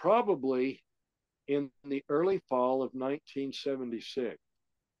 probably in the early fall of 1976.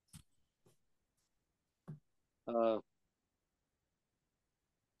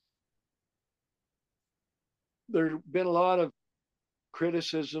 There have been a lot of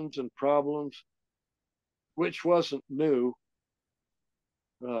criticisms and problems, which wasn't new.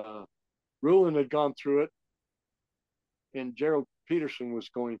 Rulon had gone through it, and Gerald Peterson was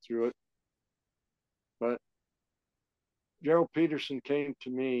going through it. But Gerald Peterson came to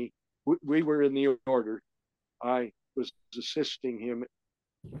me. We were in the order. I was assisting him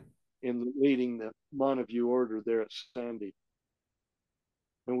in leading the Montague order there at Sandy.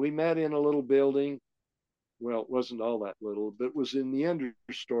 And we met in a little building. Well, it wasn't all that little, but it was in the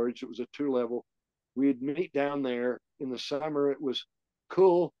understorage. It was a 2-level. We'd meet down there. In the summer, it was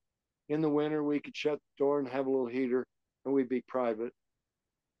cool. In the winter, we could shut the door and have a little heater, and we'd be private.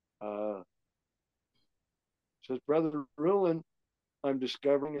 Says, Brother Rulon, I'm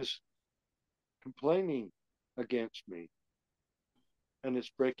discovering is complaining against me, and it's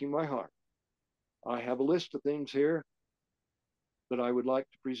breaking my heart. I have a list of things here that I would like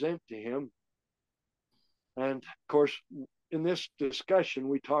to present to him. And of course, in this discussion,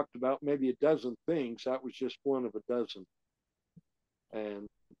 we talked about maybe a dozen things. That was just one of a dozen. And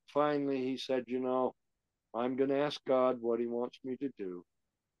finally, he said, I'm going to ask God what he wants me to do.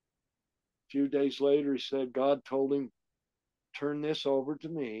 A few days later, he said, God told him, turn this over to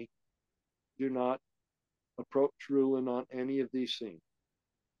me. Do not approach Rulon on any of these things.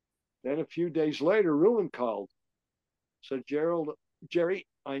 Then a few days later, Rulon called, said, Jerry,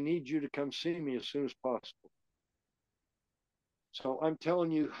 I need you to come see me as soon as possible. So I'm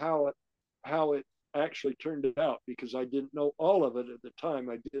telling you how it actually turned out, because I didn't know all of it at the time.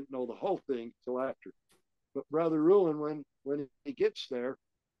 I didn't know the whole thing till after. But Brother Rulon, when he gets there,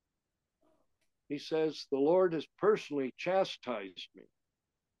 he says, the Lord has personally chastised me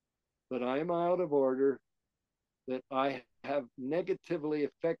that I am out of order, that I have negatively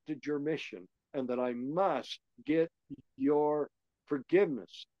affected your mission, and that I must get your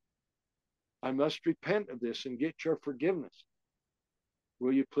forgiveness. I must repent of this and get your forgiveness.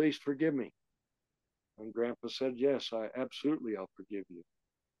 Will you please forgive me? And Grandpa said, yes, I'll forgive you.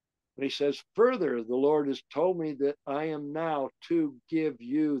 And he says, further, the Lord has told me that I am now to give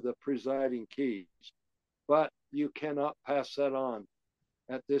you the presiding keys, but you cannot pass that on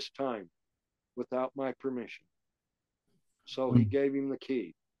at this time without my permission. So he gave him the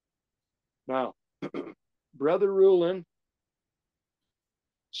key. Now, Brother Rulon,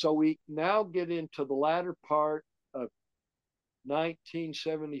 so we now get into the latter part of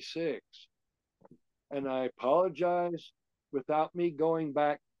 1976. And I apologize, without me going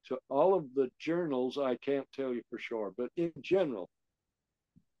back to all of the journals, I can't tell you for sure. But in general,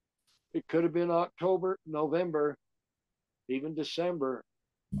 it could have been October, November, even December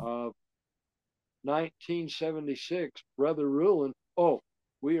of 1976. Brother Rulon,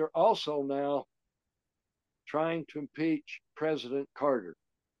 we are also now trying to impeach President Carter,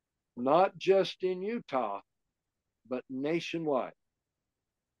 not just in Utah, but nationwide.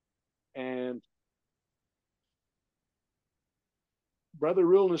 And Brother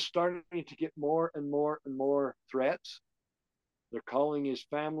Rulon is starting to get more and more and more threats. They're calling his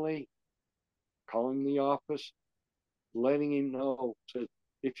family, calling the office, letting him know that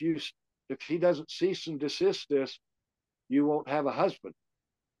if he doesn't cease and desist this, you won't have a husband,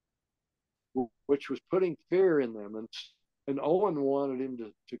 which was putting fear in them. And Owen wanted him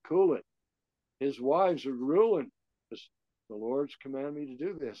to cool it. His wives are Rulon. The Lord's commanded me to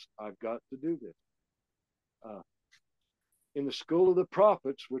do this. I've got to do this. In the School of the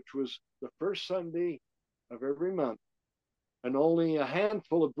Prophets, which was the first Sunday of every month, and only a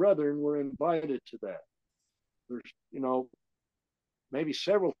handful of brethren were invited to that. There's, maybe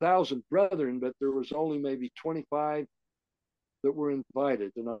several thousand brethren, but there was only maybe 25 that were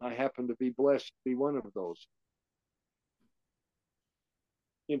invited, and I happened to be blessed to be one of those.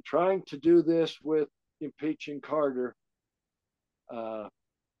 In trying to do this with impeaching Carter,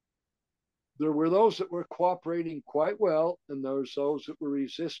 there were those that were cooperating quite well, and there was those that were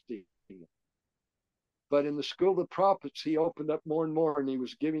resisting. But in the School of the Prophets, he opened up more and more, and he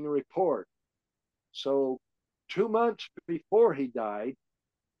was giving a report. So 2 months before he died,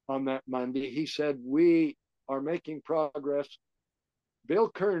 on that Monday, he said, we are making progress. Bill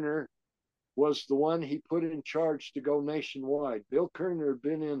Kerner was the one he put in charge to go nationwide. Bill Kerner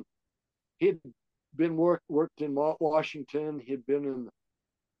he'd been worked in Washington. He'd been in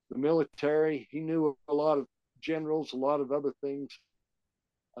the military. He knew a lot of generals, a lot of other things.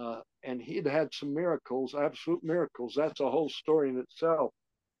 And he'd had some miracles, absolute miracles. That's a whole story in itself,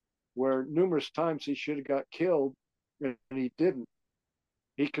 where numerous times he should have got killed, and he didn't.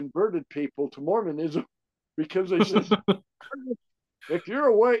 He converted people to Mormonism because they said, if you're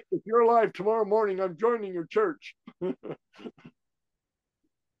alive tomorrow morning, I'm joining your church.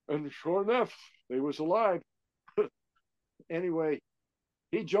 And sure enough, they was alive. Anyway,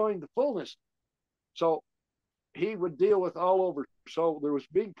 he joined the fullness. So he would deal with all over. So there was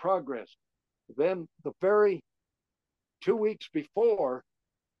big progress. Then the very 2 weeks before,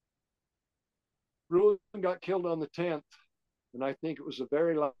 Rulon got killed on the 10th. And I think it was the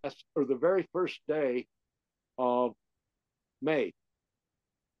very last or the very first day of May.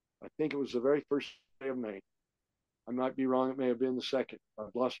 I think it was the very first day of May. I might be wrong. It may have been the second.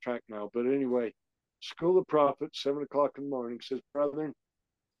 I've lost track now. But anyway, School of Prophets, 7 o'clock in the morning, says, brethren,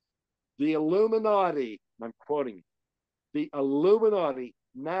 the Illuminati, I'm quoting, the Illuminati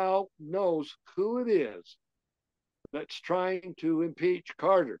now knows who it is that's trying to impeach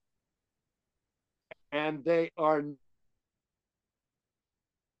Carter. And they are,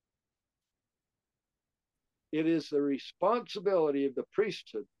 it is the responsibility of the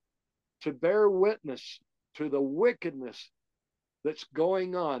priesthood to bear witness to the wickedness that's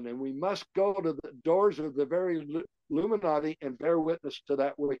going on. And we must go to the doors of the very Illuminati and bear witness to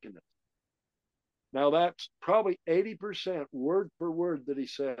that wickedness. Now, that's probably 80% word for word that he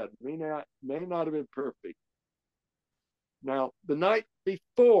said. May not have been perfect. Now, the night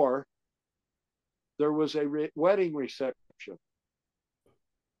before, there was a wedding reception.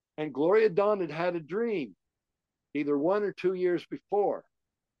 And Gloria Dawn had had a dream, either 1 or 2 years before,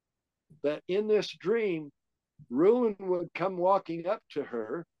 that in this dream, Rulon would come walking up to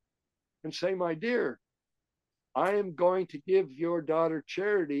her and say, my dear, I am going to give your daughter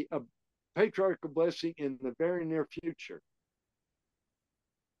Charity a patriarchal blessing in the very near future.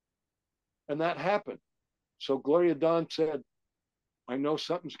 And that happened. So Gloria Dawn said, I know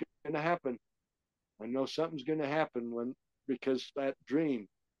something's going to happen. I know something's going to happen because that dream.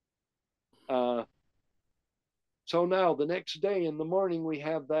 So now the next day in the morning, we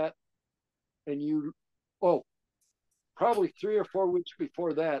have that. And probably 3 or 4 weeks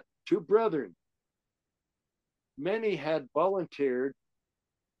before that, 2 brethren, many had volunteered,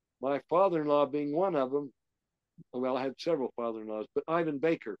 my father-in-law being one of them. Well, I had several father-in-laws, but Ivan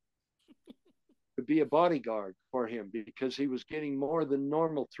Baker to be a bodyguard for him because he was getting more than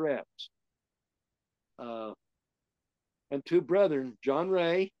normal threats. And 2 brethren, John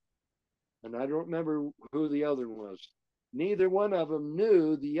Ray, and I don't remember who the other was. Neither one of them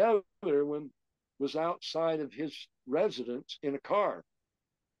knew the other one was outside of his residence in a car.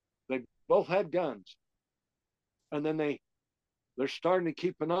 They both had guns. And then they're starting to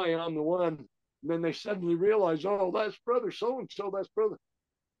keep an eye on the one. And then they suddenly realize, oh, that's brother so-and-so, that's brother.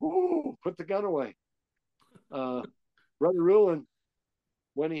 Ooh, put the gun away. Brother Rulon,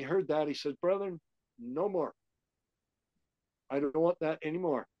 when he heard that, he said, brethren, no more. I don't want that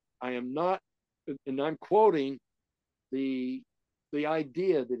anymore. I am not, and I'm quoting the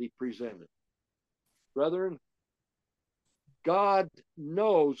idea that he presented. Brethren, God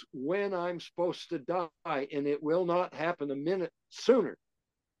knows when I'm supposed to die, and it will not happen a minute sooner.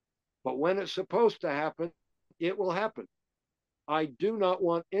 But when it's supposed to happen, it will happen. I do not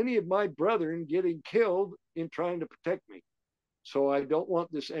want any of my brethren getting killed in trying to protect me. So I don't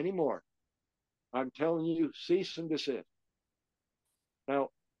want this anymore. I'm telling you, cease and desist. Now,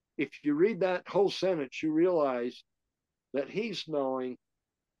 if you read that whole sentence, you realize that he's knowing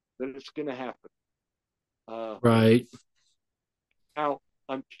that it's going to happen. Right. Now,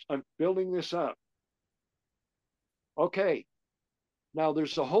 I'm building this up. Okay. Now,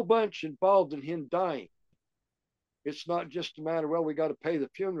 there's a whole bunch involved in him dying. It's not just a matter, well, we got to pay the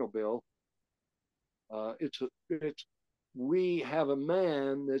funeral bill. We have a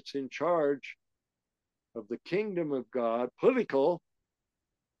man that's in charge of the kingdom of God, political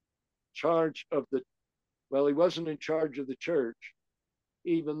charge of he wasn't in charge of the church,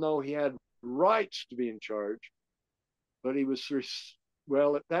 even though he had rights to be in charge, but he was,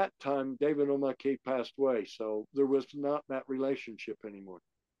 at that time, David O'Mackey passed away, so there was not that relationship anymore.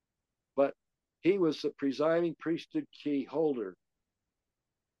 But he was the presiding priesthood key holder.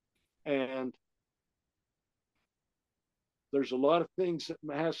 And there's a lot of things that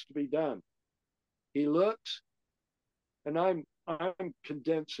has to be done. He looks, and I'm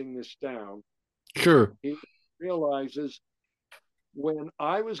condensing this down. Sure. He realizes when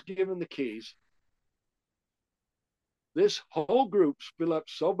I was given the keys, this whole group split up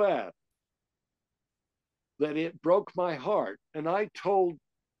so bad that it broke my heart. And I told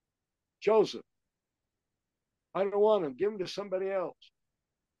Joseph, I don't want him, give him to somebody else.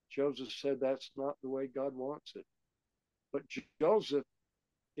 Joseph said, that's not the way God wants it. But Joseph,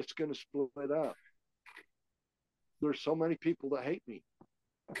 it's going to split up. There's so many people that hate me.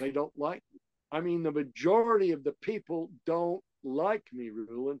 They don't like me. I mean, the majority of the people don't like me,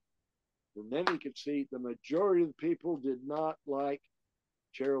 Rulon. And then he could see the majority of the people did not like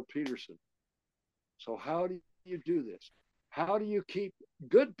Gerald Peterson. So how do you do this? How do you keep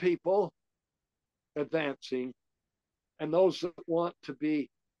good people advancing and those that want to be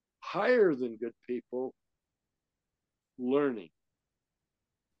higher than good people learning?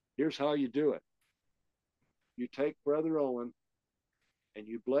 Here's how you do it. You take Brother Owen and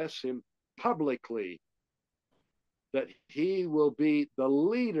you bless him publicly that he will be the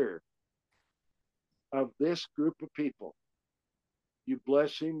leader of this group of people. You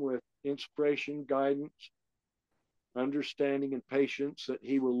bless him with inspiration, guidance, understanding, and patience, that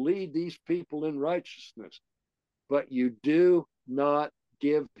he will lead these people in righteousness. But you do not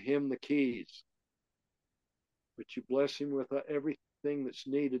give him the keys. But you bless him with everything that's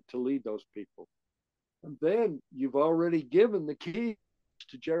needed to lead those people. And then you've already given the keys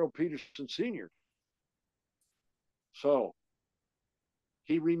to Gerald Peterson Sr. So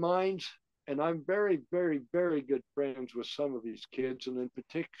he reminds, and I'm very, very, very good friends with some of these kids, and in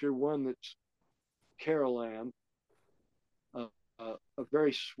particular one that's Carol Ann, a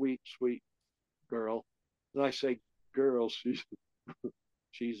very sweet, sweet girl. And I say girl,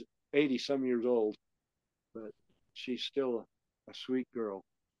 she's 80 some years old, but she's still a sweet girl.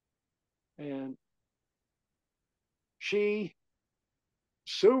 And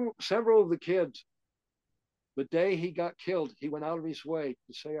several of the kids, the day he got killed, he went out of his way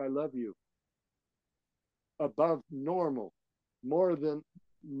to say, I love you, above normal, more than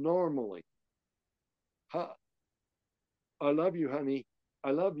normally. I love you, honey.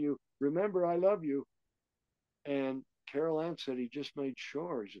 I love you. Remember, I love you. And Carol Ann said he just made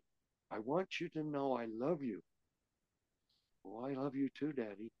sure. He said, I want you to know I love you. Well, I love you too,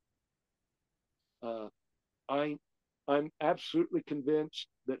 Daddy. I'm absolutely convinced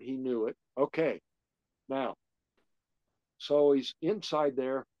that he knew it. Okay, now, so he's inside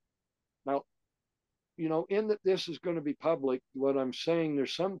there. Now, in that this is going to be public, what I'm saying,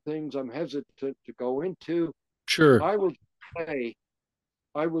 there's some things I'm hesitant to go into. Sure. I will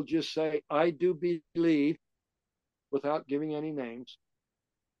just say, I do believe, without giving any names,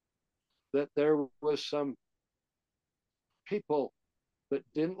 that there was some people that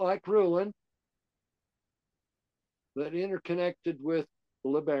didn't like Rulon, that interconnected with the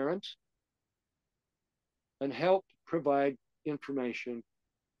LeBarons and helped provide information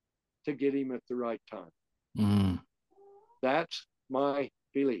to get him at the right time. Mm. That's my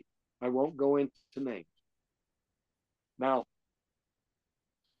belief. I won't go into names. Now,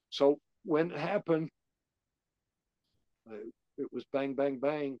 so when it happened, it was bang, bang,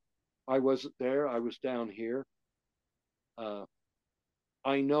 bang. I wasn't there. I was down here.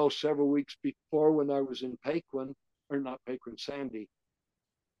 I know several weeks before, when I was in Paquin, or not Paquin, Sandy,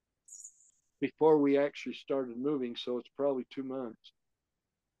 before we actually started moving, so it's probably 2 months,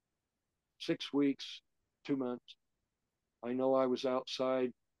 6 weeks, 2 months. I know I was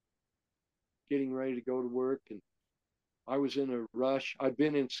outside getting ready to go to work, and I was in a rush. I'd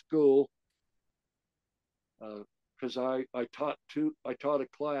been in school because I taught a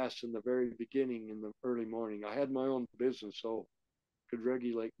class in the very beginning in the early morning. I had my own business, so could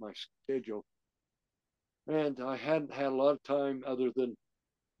regulate my schedule. And I hadn't had a lot of time other than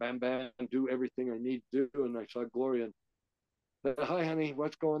bam, bam, do everything I need to do. And I saw Gloria and said, hi, honey,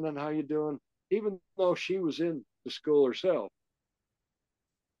 what's going on? How you doing? Even though she was in the school herself.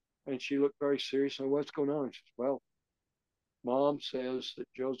 And she looked very serious. And what's going on? She said, well, Mom says that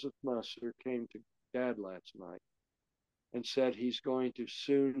Joseph Musser came to Dad last night and said he's going to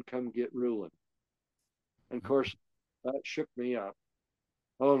soon come get Rulon. And of course, that shook me up.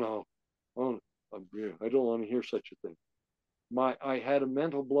 Oh, no. Oh, I don't want to hear such a thing. I had a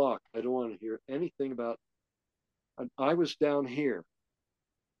mental block. I don't want to hear anything about. And I was down here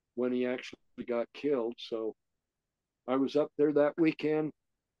when he actually got killed. So I was up there that weekend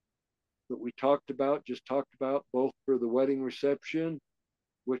that we talked about both for the wedding reception,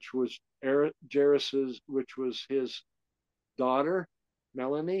 which was Jairus's, which was his daughter,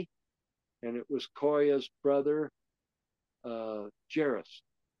 Melanie, and it was Koya's brother, Jairus,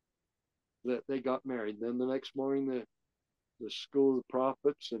 that they got married. Then the next morning, the School of the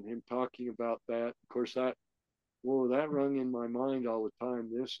Prophets and him talking about that. Of course, that rung in my mind all the time.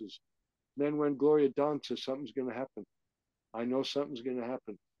 Then when Gloria Dawn says something's going to happen, I know something's going to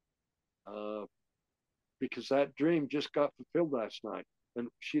happen. Because that dream just got fulfilled last night. And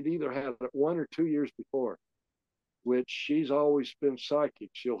she'd either had it 1 or 2 years before, which she's always been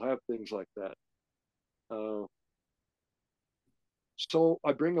psychic. She'll have things like that. So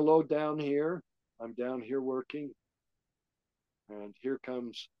I bring a load down here. I'm down here working. And here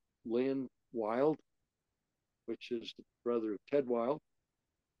comes Lynn Wild, which is the brother of Ted Wild,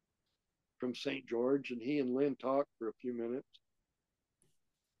 from St. George. And he and Lynn talked for a few minutes.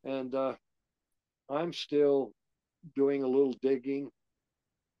 And I'm still doing a little digging,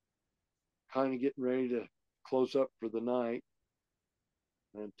 kind of getting ready to close up for the night.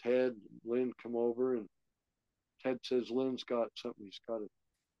 And Ted and Lynn come over, and Ted says, Lynn's got something he's got to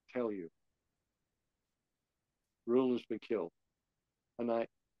tell you. Rulon's been killed. and I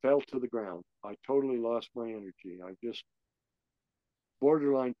fell to the ground. I totally lost my energy. I just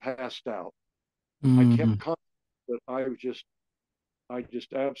borderline passed out. I kept conscious, but I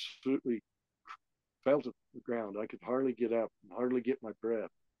just absolutely fell to the ground. I could hardly get up and hardly get my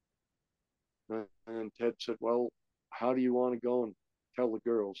breath. And Ted said, well, how do you want to go and tell the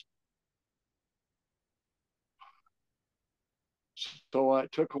girls? So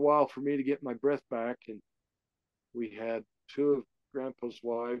it took a while for me to get my breath back, and we had two of Grandpa's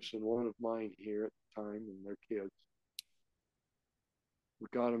wives and one of mine here at the time and their kids. We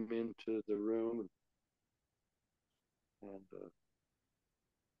got them into the room, and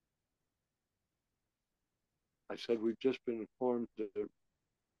I said, we've just been informed that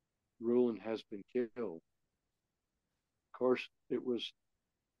Rulon has been killed. Of course, it was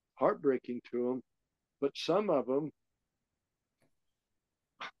heartbreaking to them, but some of them,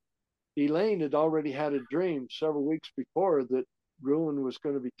 Elaine had already had a dream several weeks before that Rulon was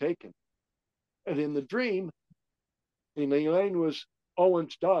going to be taken. And in the dream, and Elaine was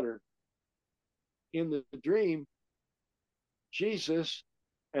Owen's daughter, in the dream, Jesus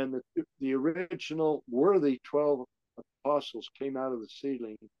and the original worthy 12 apostles came out of the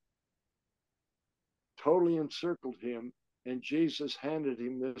ceiling, totally encircled him, and Jesus handed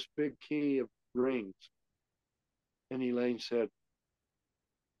him this big key of rings. And Elaine said,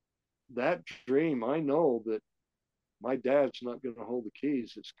 that dream, I know that my dad's not going to hold the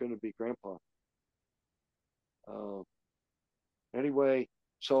keys. It's going to be Grandpa. Anyway,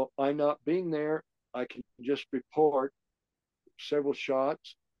 so I'm not being there. I can just report several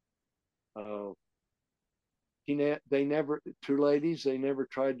shots. They never, two ladies, they never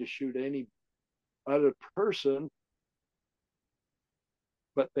tried to shoot any other person,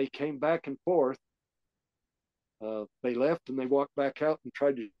 but they came back and forth. They left and they walked back out and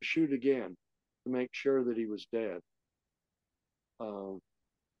tried to shoot again to make sure that he was dead.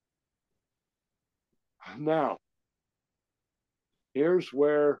 Now, here's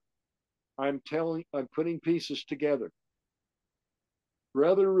where I'm putting pieces together.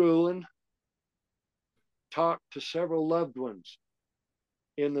 Brother Rulon talked to several loved ones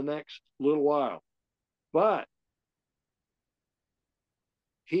in the next little while, but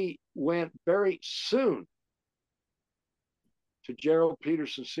he went very soon to Gerald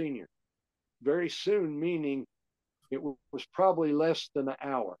Peterson Sr. Very soon, meaning it was probably less than an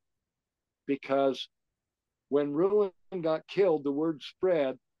hour, because when Rulon got killed, the word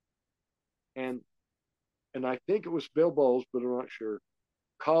spread, and I think it was Bill Bowles, but I'm not sure,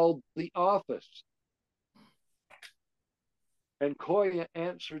 called the office. And Koya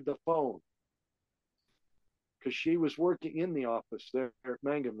answered the phone because she was working in the office there at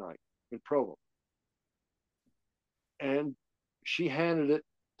Mangum Night in Provo. And she handed it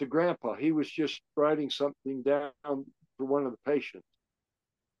to Grandpa. He was just writing something down for one of the patients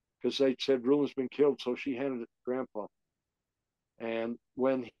because they said Rulon's been killed, so she handed it to Grandpa. And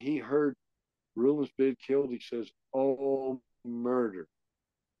when he heard Rulon's been killed, he says, oh, murder.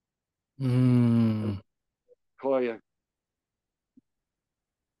 Koya,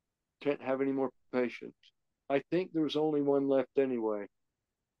 can't have any more patients. I think there was only one left anyway.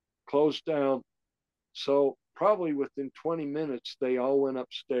 Closed down. So probably within 20 minutes, they all went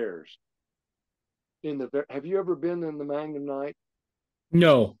upstairs. Have you ever been in the Mangum Night?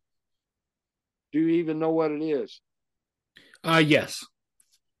 No. Do you even know what it is? Yes.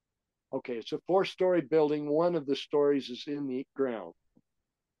 Okay, it's a 4-story building. One of the stories is in the ground.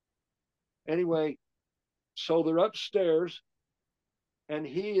 Anyway, so they're upstairs, and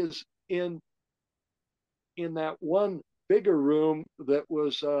he is in that one bigger room that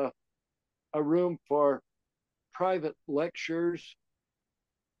was a room for private lectures,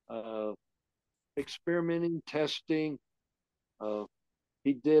 experimenting, testing.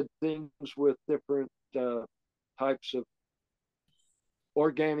 He did things with different types of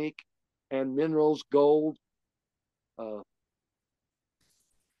organic and minerals, gold,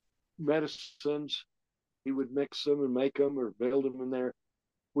 medicines. He would mix them and make them or build them in there.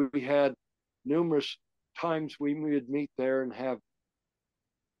 We had numerous times we would meet there and have,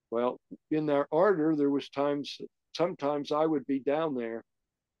 well, in their order, there was sometimes I would be down there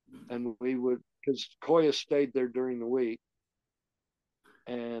and we would, because Koya stayed there during the week,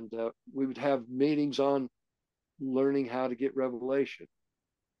 and we would have meetings on learning how to get revelation.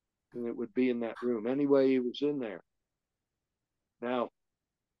 And it would be in that room. Anyway, he was in there. Now,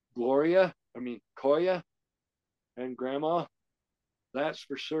 Koya and Grandma, that's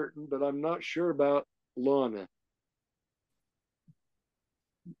for certain, but I'm not sure about Lana.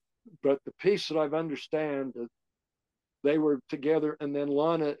 But the piece that I've understand that they were together, and then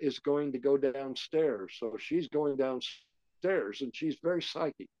Lana is going to go downstairs. So she's going downstairs downstairs, and she's very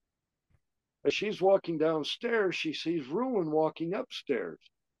psychic. As she's walking downstairs, she sees Rulon walking upstairs.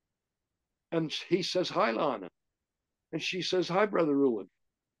 And he says, "Hi, Lana." And she says, "Hi, Brother Rulon."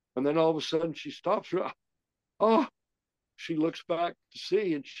 And then all of a sudden she stops. Oh, she looks back to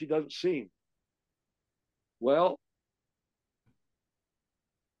see, and she doesn't see him. Well,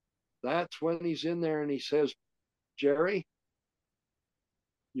 that's when he's in there and he says, "Jerry,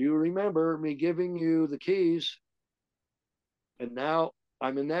 you remember me giving you the keys, and now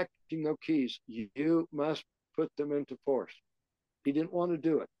I'm enacting those keys. You must put them into force." He didn't want to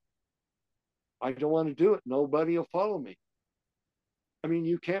do it. "I don't want to do it. Nobody will follow me." "I mean,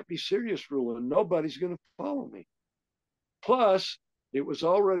 you can't be serious, Rulon. Nobody's going to follow me." Plus, it was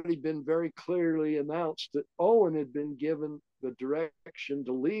already been very clearly announced that Owen had been given the direction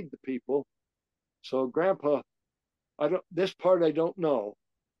to lead the people. So Grandpa, this part I don't know.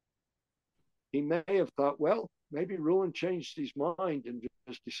 He may have thought, well, maybe Rulon changed his mind and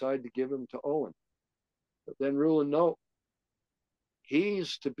just decided to give him to Owen. But then Rulon, no,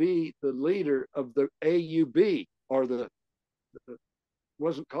 he's to be the leader of the AUB, or the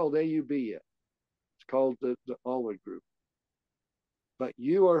wasn't called AUB yet. It's called the Allred group. But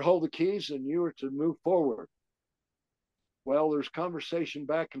you are hold the keys and you are to move forward. Well, there's conversation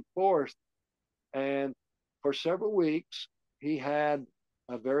back and forth, and for several weeks he had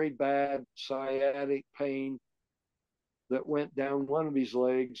a very bad sciatic pain that went down one of his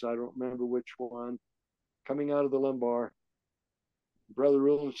legs. I don't remember which one, coming out of the lumbar. Brother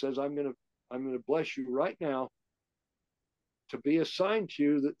Rulon says, I'm gonna bless you right now to be assigned to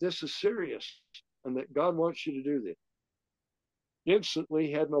you that this is serious and that God wants you to do this. Instantly,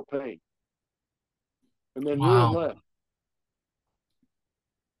 he had no pain. And then Rulon left.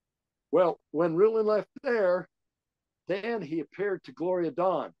 Well, when Rulon left there, then he appeared to Gloria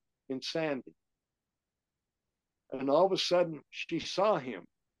Dawn in Sandy. And all of a sudden, she saw him.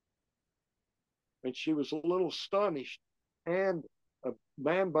 And she was a little astonished. And a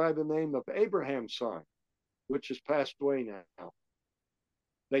man by the name of Abraham saw him, which has passed away now.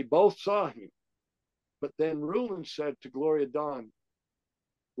 They both saw him. But then Rulon said to Gloria Dawn,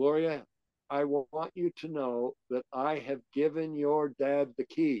 "Gloria, I want you to know that I have given your dad the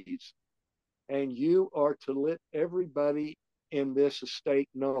keys, and you are to let everybody in this estate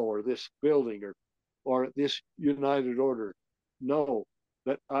know, or this building, or this United Order know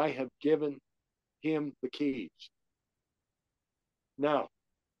that I have given him the keys." Now,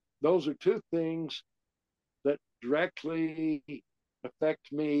 those are two things that directly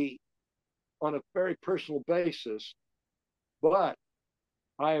affect me on a very personal basis, but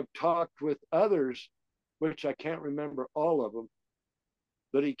I have talked with others, which I can't remember all of them,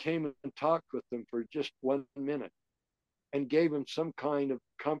 that he came and talked with them for just 1 minute and gave him some kind of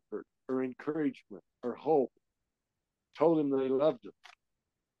comfort or encouragement or hope, told him they loved him,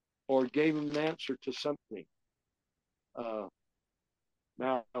 or gave him an answer to something.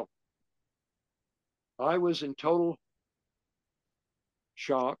 Now, I was in total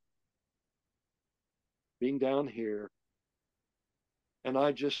shock being down here, and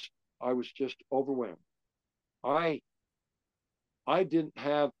I was just overwhelmed. I didn't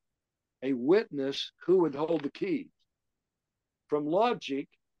have a witness who would hold the keys. From logic,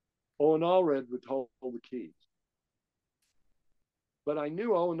 Owen Allred would hold the keys. But I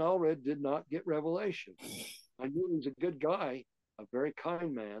knew Owen Allred did not get revelation. I knew he was a good guy, a very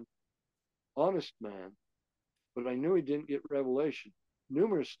kind man, honest man, but I knew he didn't get revelation.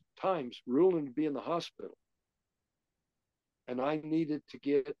 Numerous times, Rulon would be in the hospital, and I needed to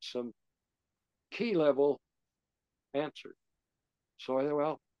get some key level answers. So I thought,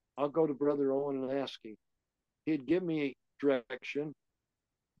 well, I'll go to Brother Owen and ask him. He'd give me direction,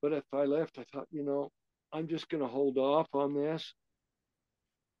 but if I left, I thought, I'm just going to hold off on this.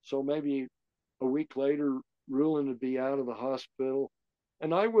 So maybe a week later, Rulon would be out of the hospital,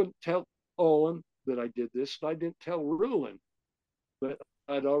 and I wouldn't tell Owen that I did this. I didn't tell Rulon, but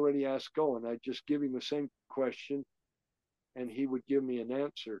I'd already asked Owen. I'd just give him the same question, and he would give me an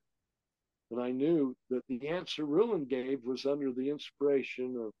answer. And I knew that the answer Rulon gave was under the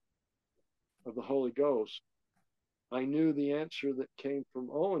inspiration of the Holy Ghost. I knew the answer that came from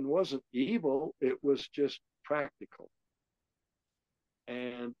Owen wasn't evil. It was just practical.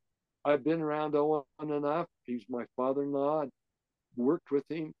 And I've been around Owen enough. He's my father-in-law. I worked with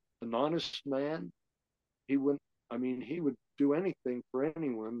him, an honest man. He would do anything for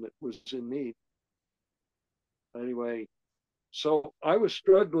anyone that was in need. Anyway, so I was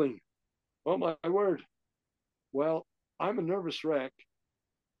struggling. Oh, my word. Well, I'm a nervous wreck.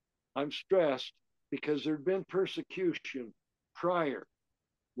 I'm stressed because there'd been persecution prior,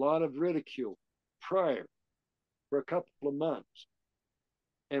 a lot of ridicule prior. for a couple of months.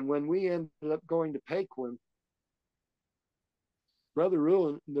 And when we ended up going to Paquin, Brother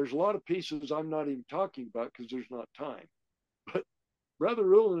Rulon, there's a lot of pieces I'm not even talking about because there's not time. But Brother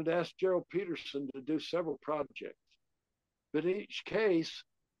Rulon had asked Gerald Peterson to do several projects. But in each case,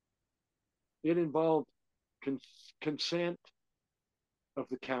 it involved consent of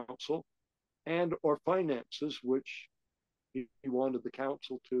the council and or finances, which he wanted the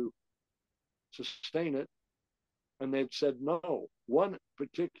council to sustain it. And they'd said no. One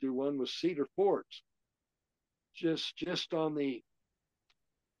particular one was Cedar Forks, just on the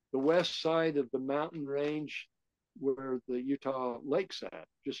west side of the mountain range where the Utah Lake's at,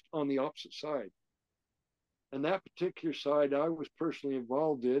 just on the opposite side. And that particular side I was personally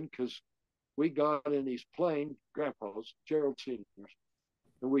involved in because we got in his plane, Grandpa's, Gerald Sr.'s,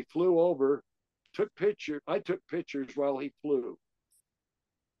 and we flew over, I took pictures while he flew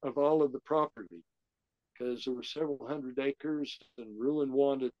of all of the property because there were several hundred acres, and Rulon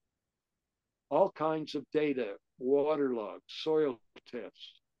wanted all kinds of data, water logs, soil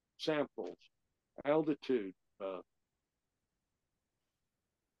tests, samples, altitude,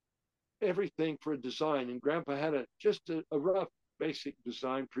 everything for a design. And Grandpa had just a rough basic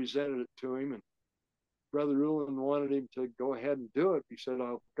design, presented it to him, and Brother Rulon wanted him to go ahead and do it. He said,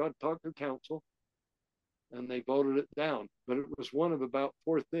 I've got to talk to the council. And they voted it down. But it was one of about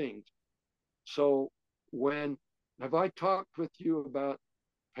 4 things. So have I talked with you about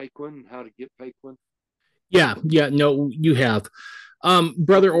Paquin, how to get Paquin? Yeah, no, you have.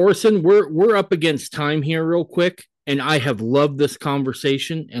 Brother Orison, we're up against time here real quick, and I have loved this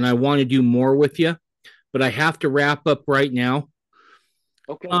conversation, and I want to do more with you, but I have to wrap up right now.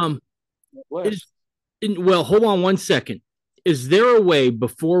 Okay. Well, hold on one second. Is there a way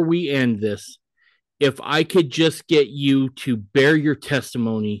before we end this, if I could just get you to bear your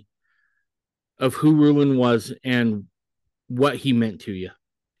testimony of who Rulon was and what he meant to you?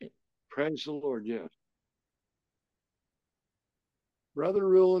 Praise the Lord, yes. Brother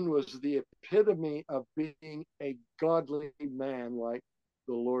Rulon was the epitome of being a godly man like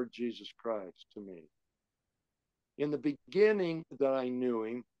the Lord Jesus Christ to me. In the beginning that I knew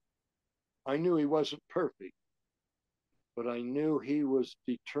him, I knew he wasn't perfect, but I knew he was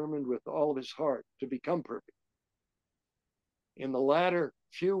determined with all of his heart to become perfect. In the latter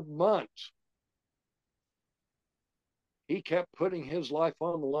few months, he kept putting his life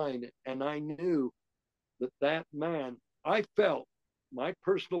on the line, and I knew that man, I felt, my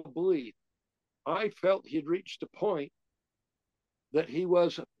personal belief, I felt he'd reached a point that he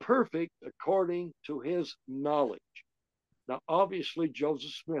was perfect according to his knowledge. Now, obviously,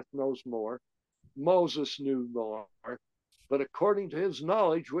 Joseph Smith knows more. Moses knew more. But according to his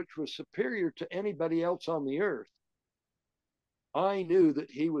knowledge, which was superior to anybody else on the earth, I knew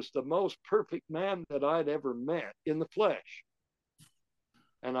that he was the most perfect man that I'd ever met in the flesh.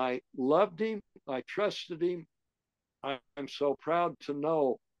 And I loved him. I trusted him. I'm so proud to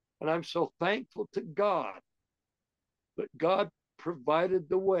know, and I'm so thankful to God that God provided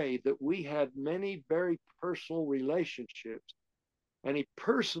the way that we had many very personal relationships, and he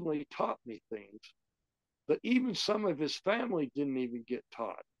personally taught me things that even some of his family didn't even get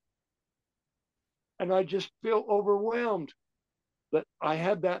taught. And I just feel overwhelmed that I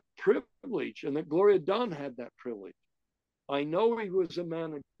had that privilege and that Gloria Dunn had that privilege. I know he was a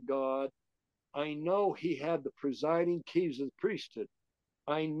man of God. I know he had the presiding keys of the priesthood.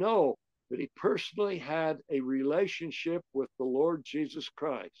 I know that he personally had a relationship with the Lord Jesus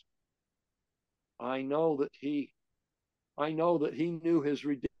Christ. I know that he knew his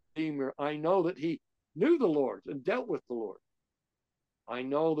Redeemer. I know that he knew the Lord and dealt with the Lord. I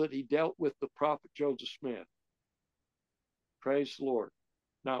know that he dealt with the prophet Joseph Smith. Praise the Lord.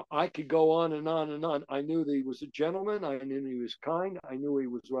 Now, I could go on and on and on. I knew that he was a gentleman. I knew he was kind. I knew he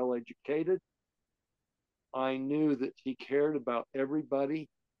was well educated. I knew that he cared about everybody.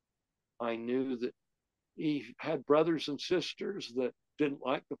 I knew that he had brothers and sisters that didn't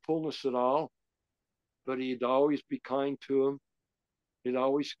like the fullness at all, but he'd always be kind to them. He'd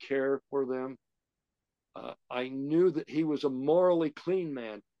always care for them. I knew that he was a morally clean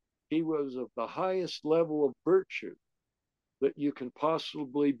man. He was of the highest level of virtue that you can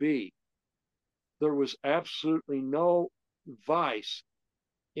possibly be. There was absolutely no vice,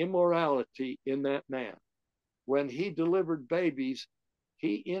 immorality in that man. When he delivered babies,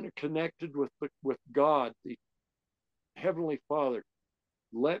 he interconnected with God, the Heavenly Father.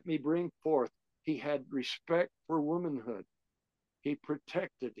 Let me bring forth. He had respect for womanhood. He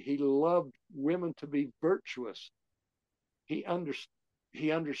protected. He loved women to be virtuous. He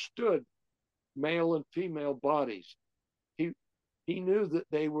understood male and female bodies. He knew that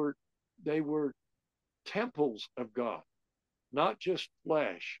they were temples of God, not just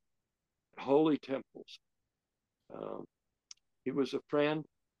flesh, holy temples. He was a friend.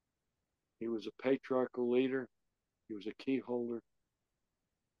 He was a patriarchal leader. He was a key holder.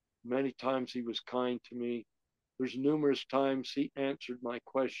 Many times he was kind to me. There's numerous times he answered my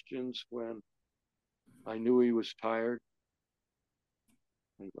questions when I knew he was tired.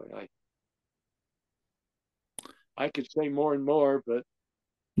 Anyway, I could say more and more, but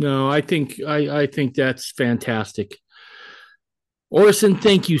no, I think that's fantastic. Orison,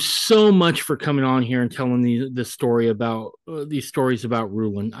 thank you so much for coming on here and telling these stories about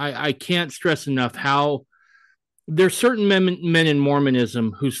Rulon. I can't stress enough how there's certain men in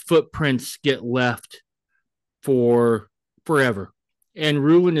Mormonism whose footprints get left for forever, and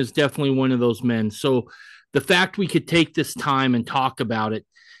Rulon is definitely one of those men. So the fact we could take this time and talk about it,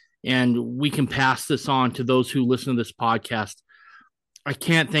 and we can pass this on to those who listen to this podcast, I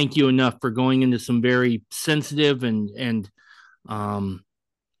can't thank you enough for going into some very sensitive and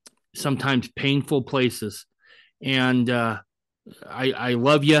sometimes painful places. And I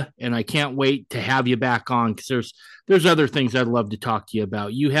love you, and I can't wait to have you back on, because there's other things I'd love to talk to you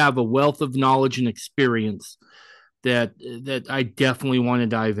about. You have a wealth of knowledge and experience that I definitely want to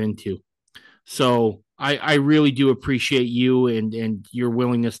dive into. So I really do appreciate you and your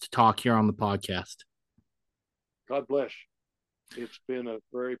willingness to talk here on the podcast. God bless. It's been a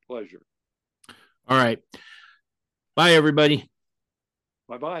very pleasure. All right. Bye, everybody.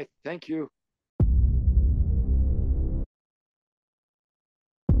 Bye-bye. Thank you.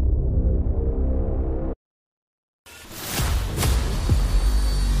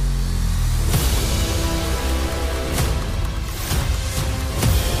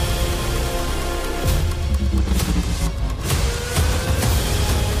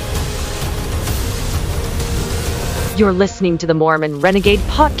 You're listening to the Mormon Renegade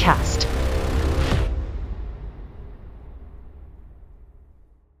Podcast.